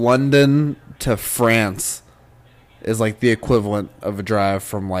like London to France is like the equivalent of a drive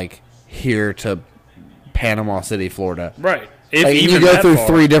from like here to Panama City, Florida. Right. If Like, even you go that through far.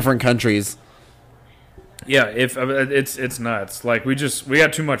 3 different countries. Yeah, if it's nuts. Like we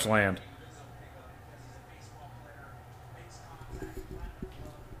got too much land.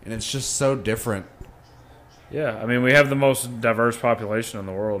 And it's just so different. Yeah, I mean we have the most diverse population in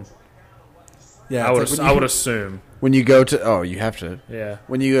the world. Yeah, I would assume. When you go to you have to. Yeah.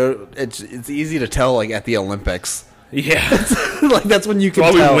 When you go, it's easy to tell like at the Olympics. Yeah. Like that's when you can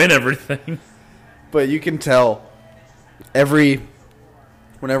Well, tell. we win everything. But you can tell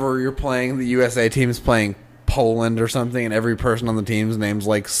whenever you're playing, the USA team's playing Poland or something, and every person on the team's name's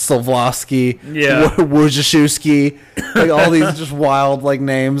like Slavosky, Wojciechowski, like all these just wild like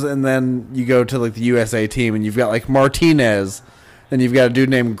names. And then you go to like the USA team, and you've got like Martinez. Then you've got a dude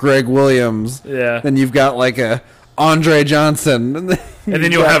named Greg Williams. Yeah. Then you've got like a Andre Johnson. And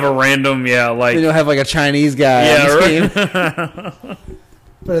then you'll have a random, like... Then you'll have like a Chinese guy on the right. team.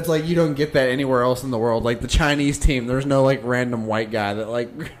 But it's like you don't get that anywhere else in the world. Like the Chinese team, there's no like random white guy that like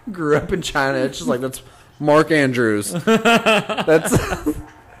grew up in China. It's just like that's Mark Andrews. That's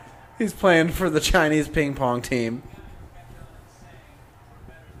he's playing for the Chinese ping pong team.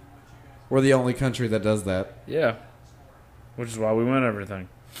 We're the only country that does that. Yeah. Which is why we win everything.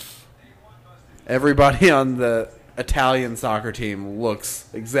 Everybody on the Italian soccer team looks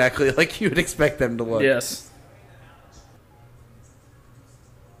exactly like you would expect them to look. Yes.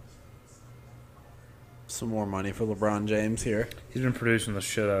 Some more money for LeBron James here. He's been producing the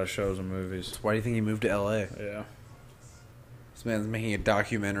shit out of shows and movies. Why do you think he moved to L.A.? Yeah. This man's making a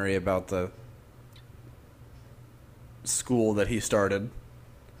documentary about the school that he started.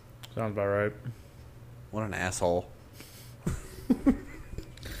 Sounds about right. What an asshole.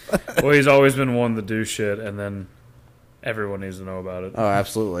 Well, he's always been one to do shit, and then everyone needs to know about it. Oh,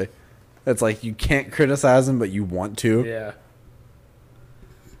 absolutely. It's like you can't criticize him, but you want to. Yeah.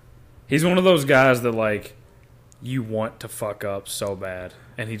 He's one of those guys that, like, you want to fuck up so bad,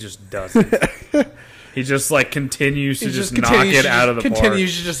 and he just doesn't. He just, like, continues to just knock it out of the park.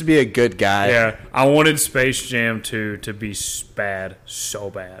 Continues to just be a good guy. Yeah. I wanted Space Jam 2 to be bad so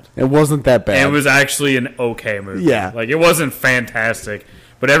bad. It wasn't that bad. And it was actually an okay movie. Yeah. Like, it wasn't fantastic,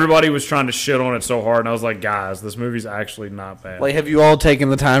 but everybody was trying to shit on it so hard, and I was like, guys, this movie's actually not bad. Like, have you all taken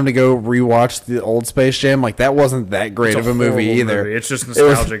the time to go rewatch the old Space Jam? Like, that wasn't that great of a movie either. It's just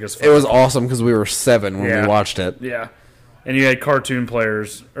nostalgic as fuck. It was awesome because we were 7 when we watched it. Yeah. And you had cartoon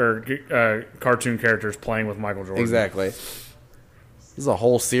players, or cartoon characters playing with Michael Jordan. Exactly. This is a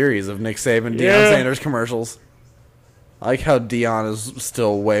whole series of Nick Saban, Deion Sanders commercials. I like how Deion is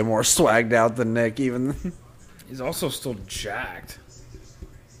still way more swagged out than Nick, even. He's also still jacked.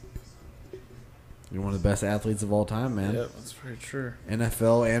 You're one of the best athletes of all time, man. Yep, that's very true.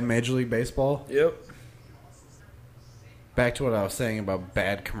 NFL and Major League Baseball. Yep. Back to what I was saying about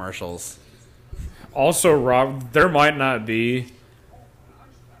bad commercials. Also, Rob, there might not be...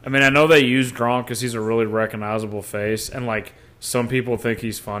 I mean, I know they use Gronk because he's a really recognizable face, and, like, some people think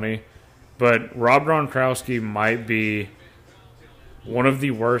he's funny, but Rob Gronkowski might be one of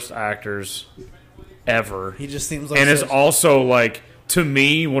the worst actors ever. He just seems like... And is also, like, to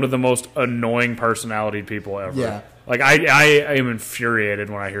me, one of the most annoying personality people ever. Yeah. Like, I am infuriated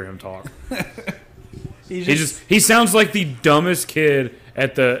when I hear him talk. He sounds like the dumbest kid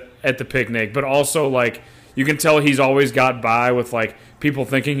at the picnic, but also like you can tell he's always got by with like people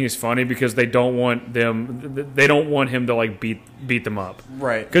thinking he's funny because they don't want him to like beat them up.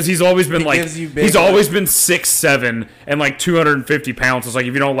 Right. Because he's always been he's always been 6'7" and like 250 pounds. It's like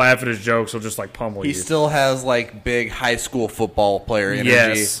if you don't laugh at his jokes, he'll just like pummel you. He still has like big high school football player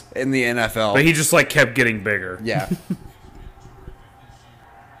energy in the NFL. But he just like kept getting bigger. Yeah.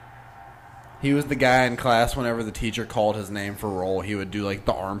 He was the guy in class whenever the teacher called his name for roll, he would do like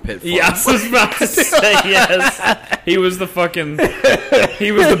the armpit flips. Yeah, I was about to say yes. He was the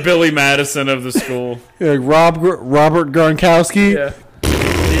Billy Madison of the school. Like Robert Gronkowski. Yeah.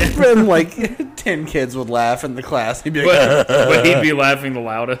 And like 10 kids would laugh in the class. He'd be like, but he'd be laughing the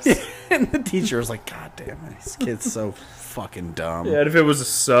loudest. And the teacher was like, God damn it, this kid's so fucking dumb. Yeah, and if it was a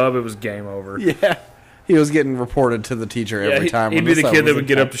sub, it was game over. Yeah. He was getting reported to the teacher every time. He'd be the kid that would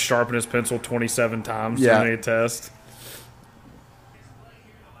get up to sharpen his pencil 27 times during a test.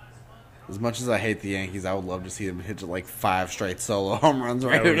 As much as I hate the Yankees, I would love to see them hit like 5 straight solo home runs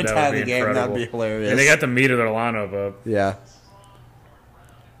right at the tie of the game. That'd be hilarious. And they got the meat of their lineup up. Yeah.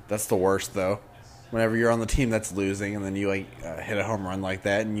 That's the worst, though. Whenever you're on the team that's losing and then you hit a home run like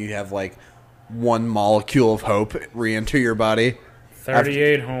that and you have like one molecule of hope re-enter your body.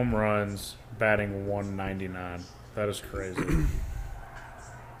 38 home runs, batting 199. That is crazy.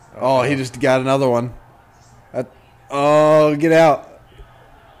 He just got another one. Get out.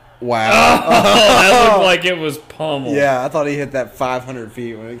 Wow. That looked like it was pummeled. Yeah, I thought he hit that 500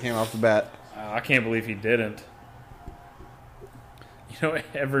 feet when it came off the bat. I can't believe he didn't. You know,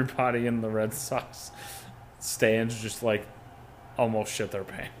 everybody in the Red Sox stands just like almost shit their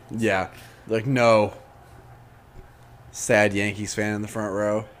pants. Yeah. Like, no. Sad Yankees fan in the front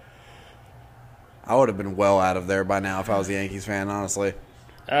row. I would have been well out of there by now if I was a Yankees fan, honestly.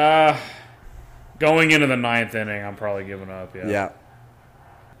 Going into the 9th inning, I'm probably giving up, Yeah.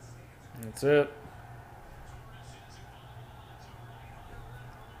 That's it.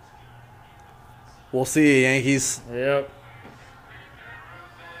 We'll see you, Yankees. Yep.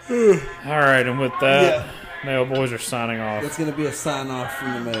 All right, and with that, Mail Boys are signing off. That's going to be a sign-off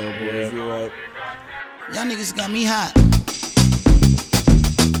from the Mail Boys. You're right. Y'all niggas got me hot.